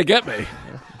 That's how they get me.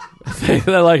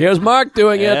 They're like, here's Mark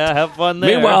doing it. Yeah, have fun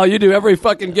there. Meanwhile, you do every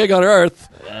fucking gig on earth.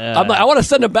 I'm like, I want to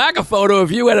send him back a photo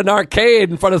of you at an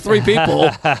arcade in front of 3 people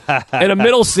in a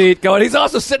middle seat going, he's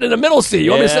also sitting in a middle seat.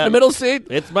 You want me to sit in a middle seat?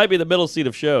 It might be the middle seat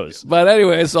of shows. But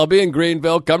anyway, so I'll be in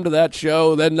Greenville. Come to that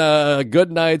show. Then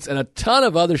Good Nights and a ton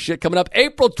of other shit coming up.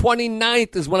 April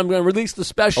 29th is when I'm going to release the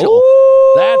special.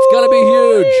 Ooh. That's going to be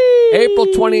huge. April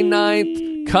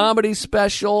 29th. Comedy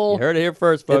special. You heard it here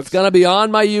first, folks. It's going to be on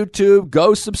my YouTube.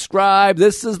 Go subscribe.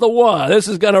 This is the one. This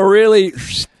is going to really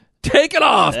take it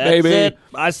off, That's baby. It.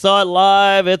 I saw it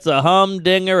live. It's a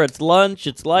humdinger. It's lunch.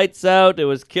 It's lights out. It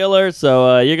was killer.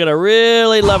 So you're going to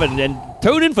really love it. And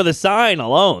tune in for the sign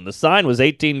alone. The sign was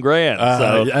 $18,000.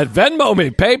 So Venmo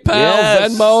me. PayPal,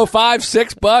 Yes. Venmo,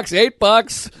 $5, $6,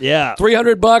 $8. Yeah.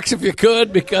 $300 if you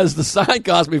could, because the sign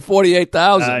cost me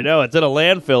 $48,000. I know. It's in a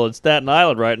landfill in Staten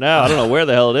Island right now. I don't know where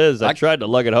the hell it is. I tried to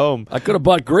lug it home. I could have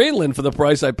bought Greenland for the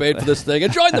price I paid for this thing.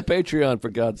 And join the Patreon, for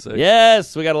God's sake.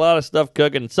 Yes, we got a lot of stuff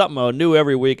cooking. Something new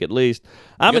every week at least.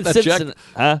 I'm in Cincinnati.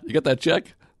 Huh? You got that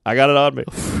check? I got it on me.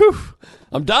 Whew.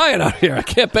 I'm dying out here. I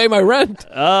can't pay my rent.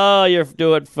 Oh, you're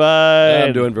doing fine.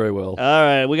 I'm doing very well. All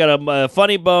right, we got a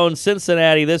Funny Bone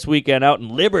Cincinnati this weekend out in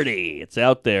Liberty. It's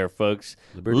out there, folks.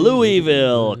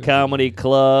 Louisville Comedy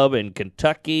Club in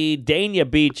Kentucky, Dania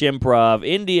Beach Improv,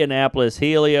 Indianapolis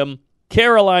Helium,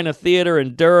 Carolina Theater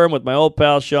in Durham with my old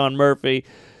pal Sean Murphy,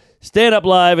 Stand Up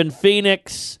Live in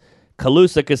Phoenix,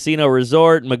 Calusa Casino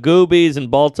Resort, Magoobies in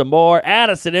Baltimore,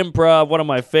 Addison Improv, one of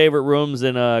my favorite rooms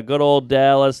in good old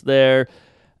Dallas there.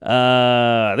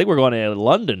 I think we're going to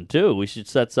London, too. We should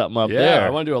set something up there. Yeah, I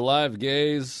want to do a live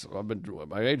gaze.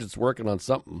 My agent's working on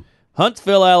something.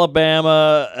 Huntsville,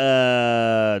 Alabama,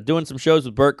 doing some shows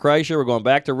with Bert Kreischer. We're going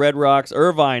back to Red Rocks,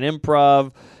 Irvine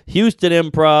Improv, Houston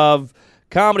Improv,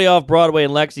 Comedy Off-Broadway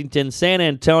in Lexington, San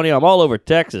Antonio. I'm all over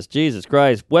Texas, Jesus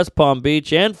Christ. West Palm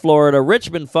Beach and Florida,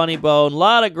 Richmond Funny Bone, a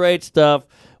lot of great stuff.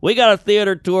 We got a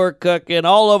theater tour cooking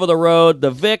all over the road.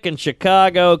 The Vic in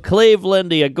Chicago, Cleveland,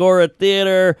 the Agora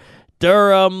Theater,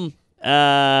 Durham,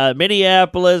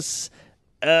 Minneapolis,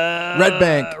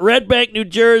 Red Bank, New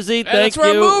Jersey. That's Thank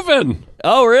where you. I'm moving.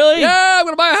 Oh, really? Yeah, I'm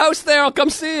going to buy a house there. I'll come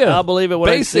see you. I'll believe it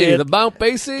when I see Basie, it. the Mount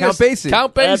Basie. Count Basie.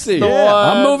 Count That's Basie. the one.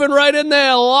 I'm moving right in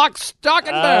there, lock, stock,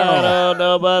 and I barrel. don't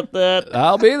know about that.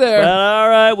 I'll be there. But all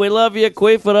right, we love you.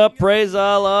 Queef it up. Praise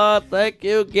Allah. Thank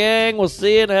you, gang. We'll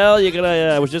see you in hell. You're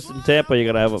gonna. I was just in Tampa. You're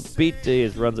gonna have a BT.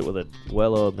 He runs it with a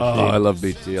well-oiled machine. Oh, I love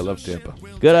BT. I love Tampa.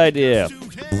 Good idea.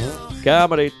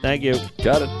 Comedy. Thank you.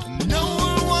 Got it.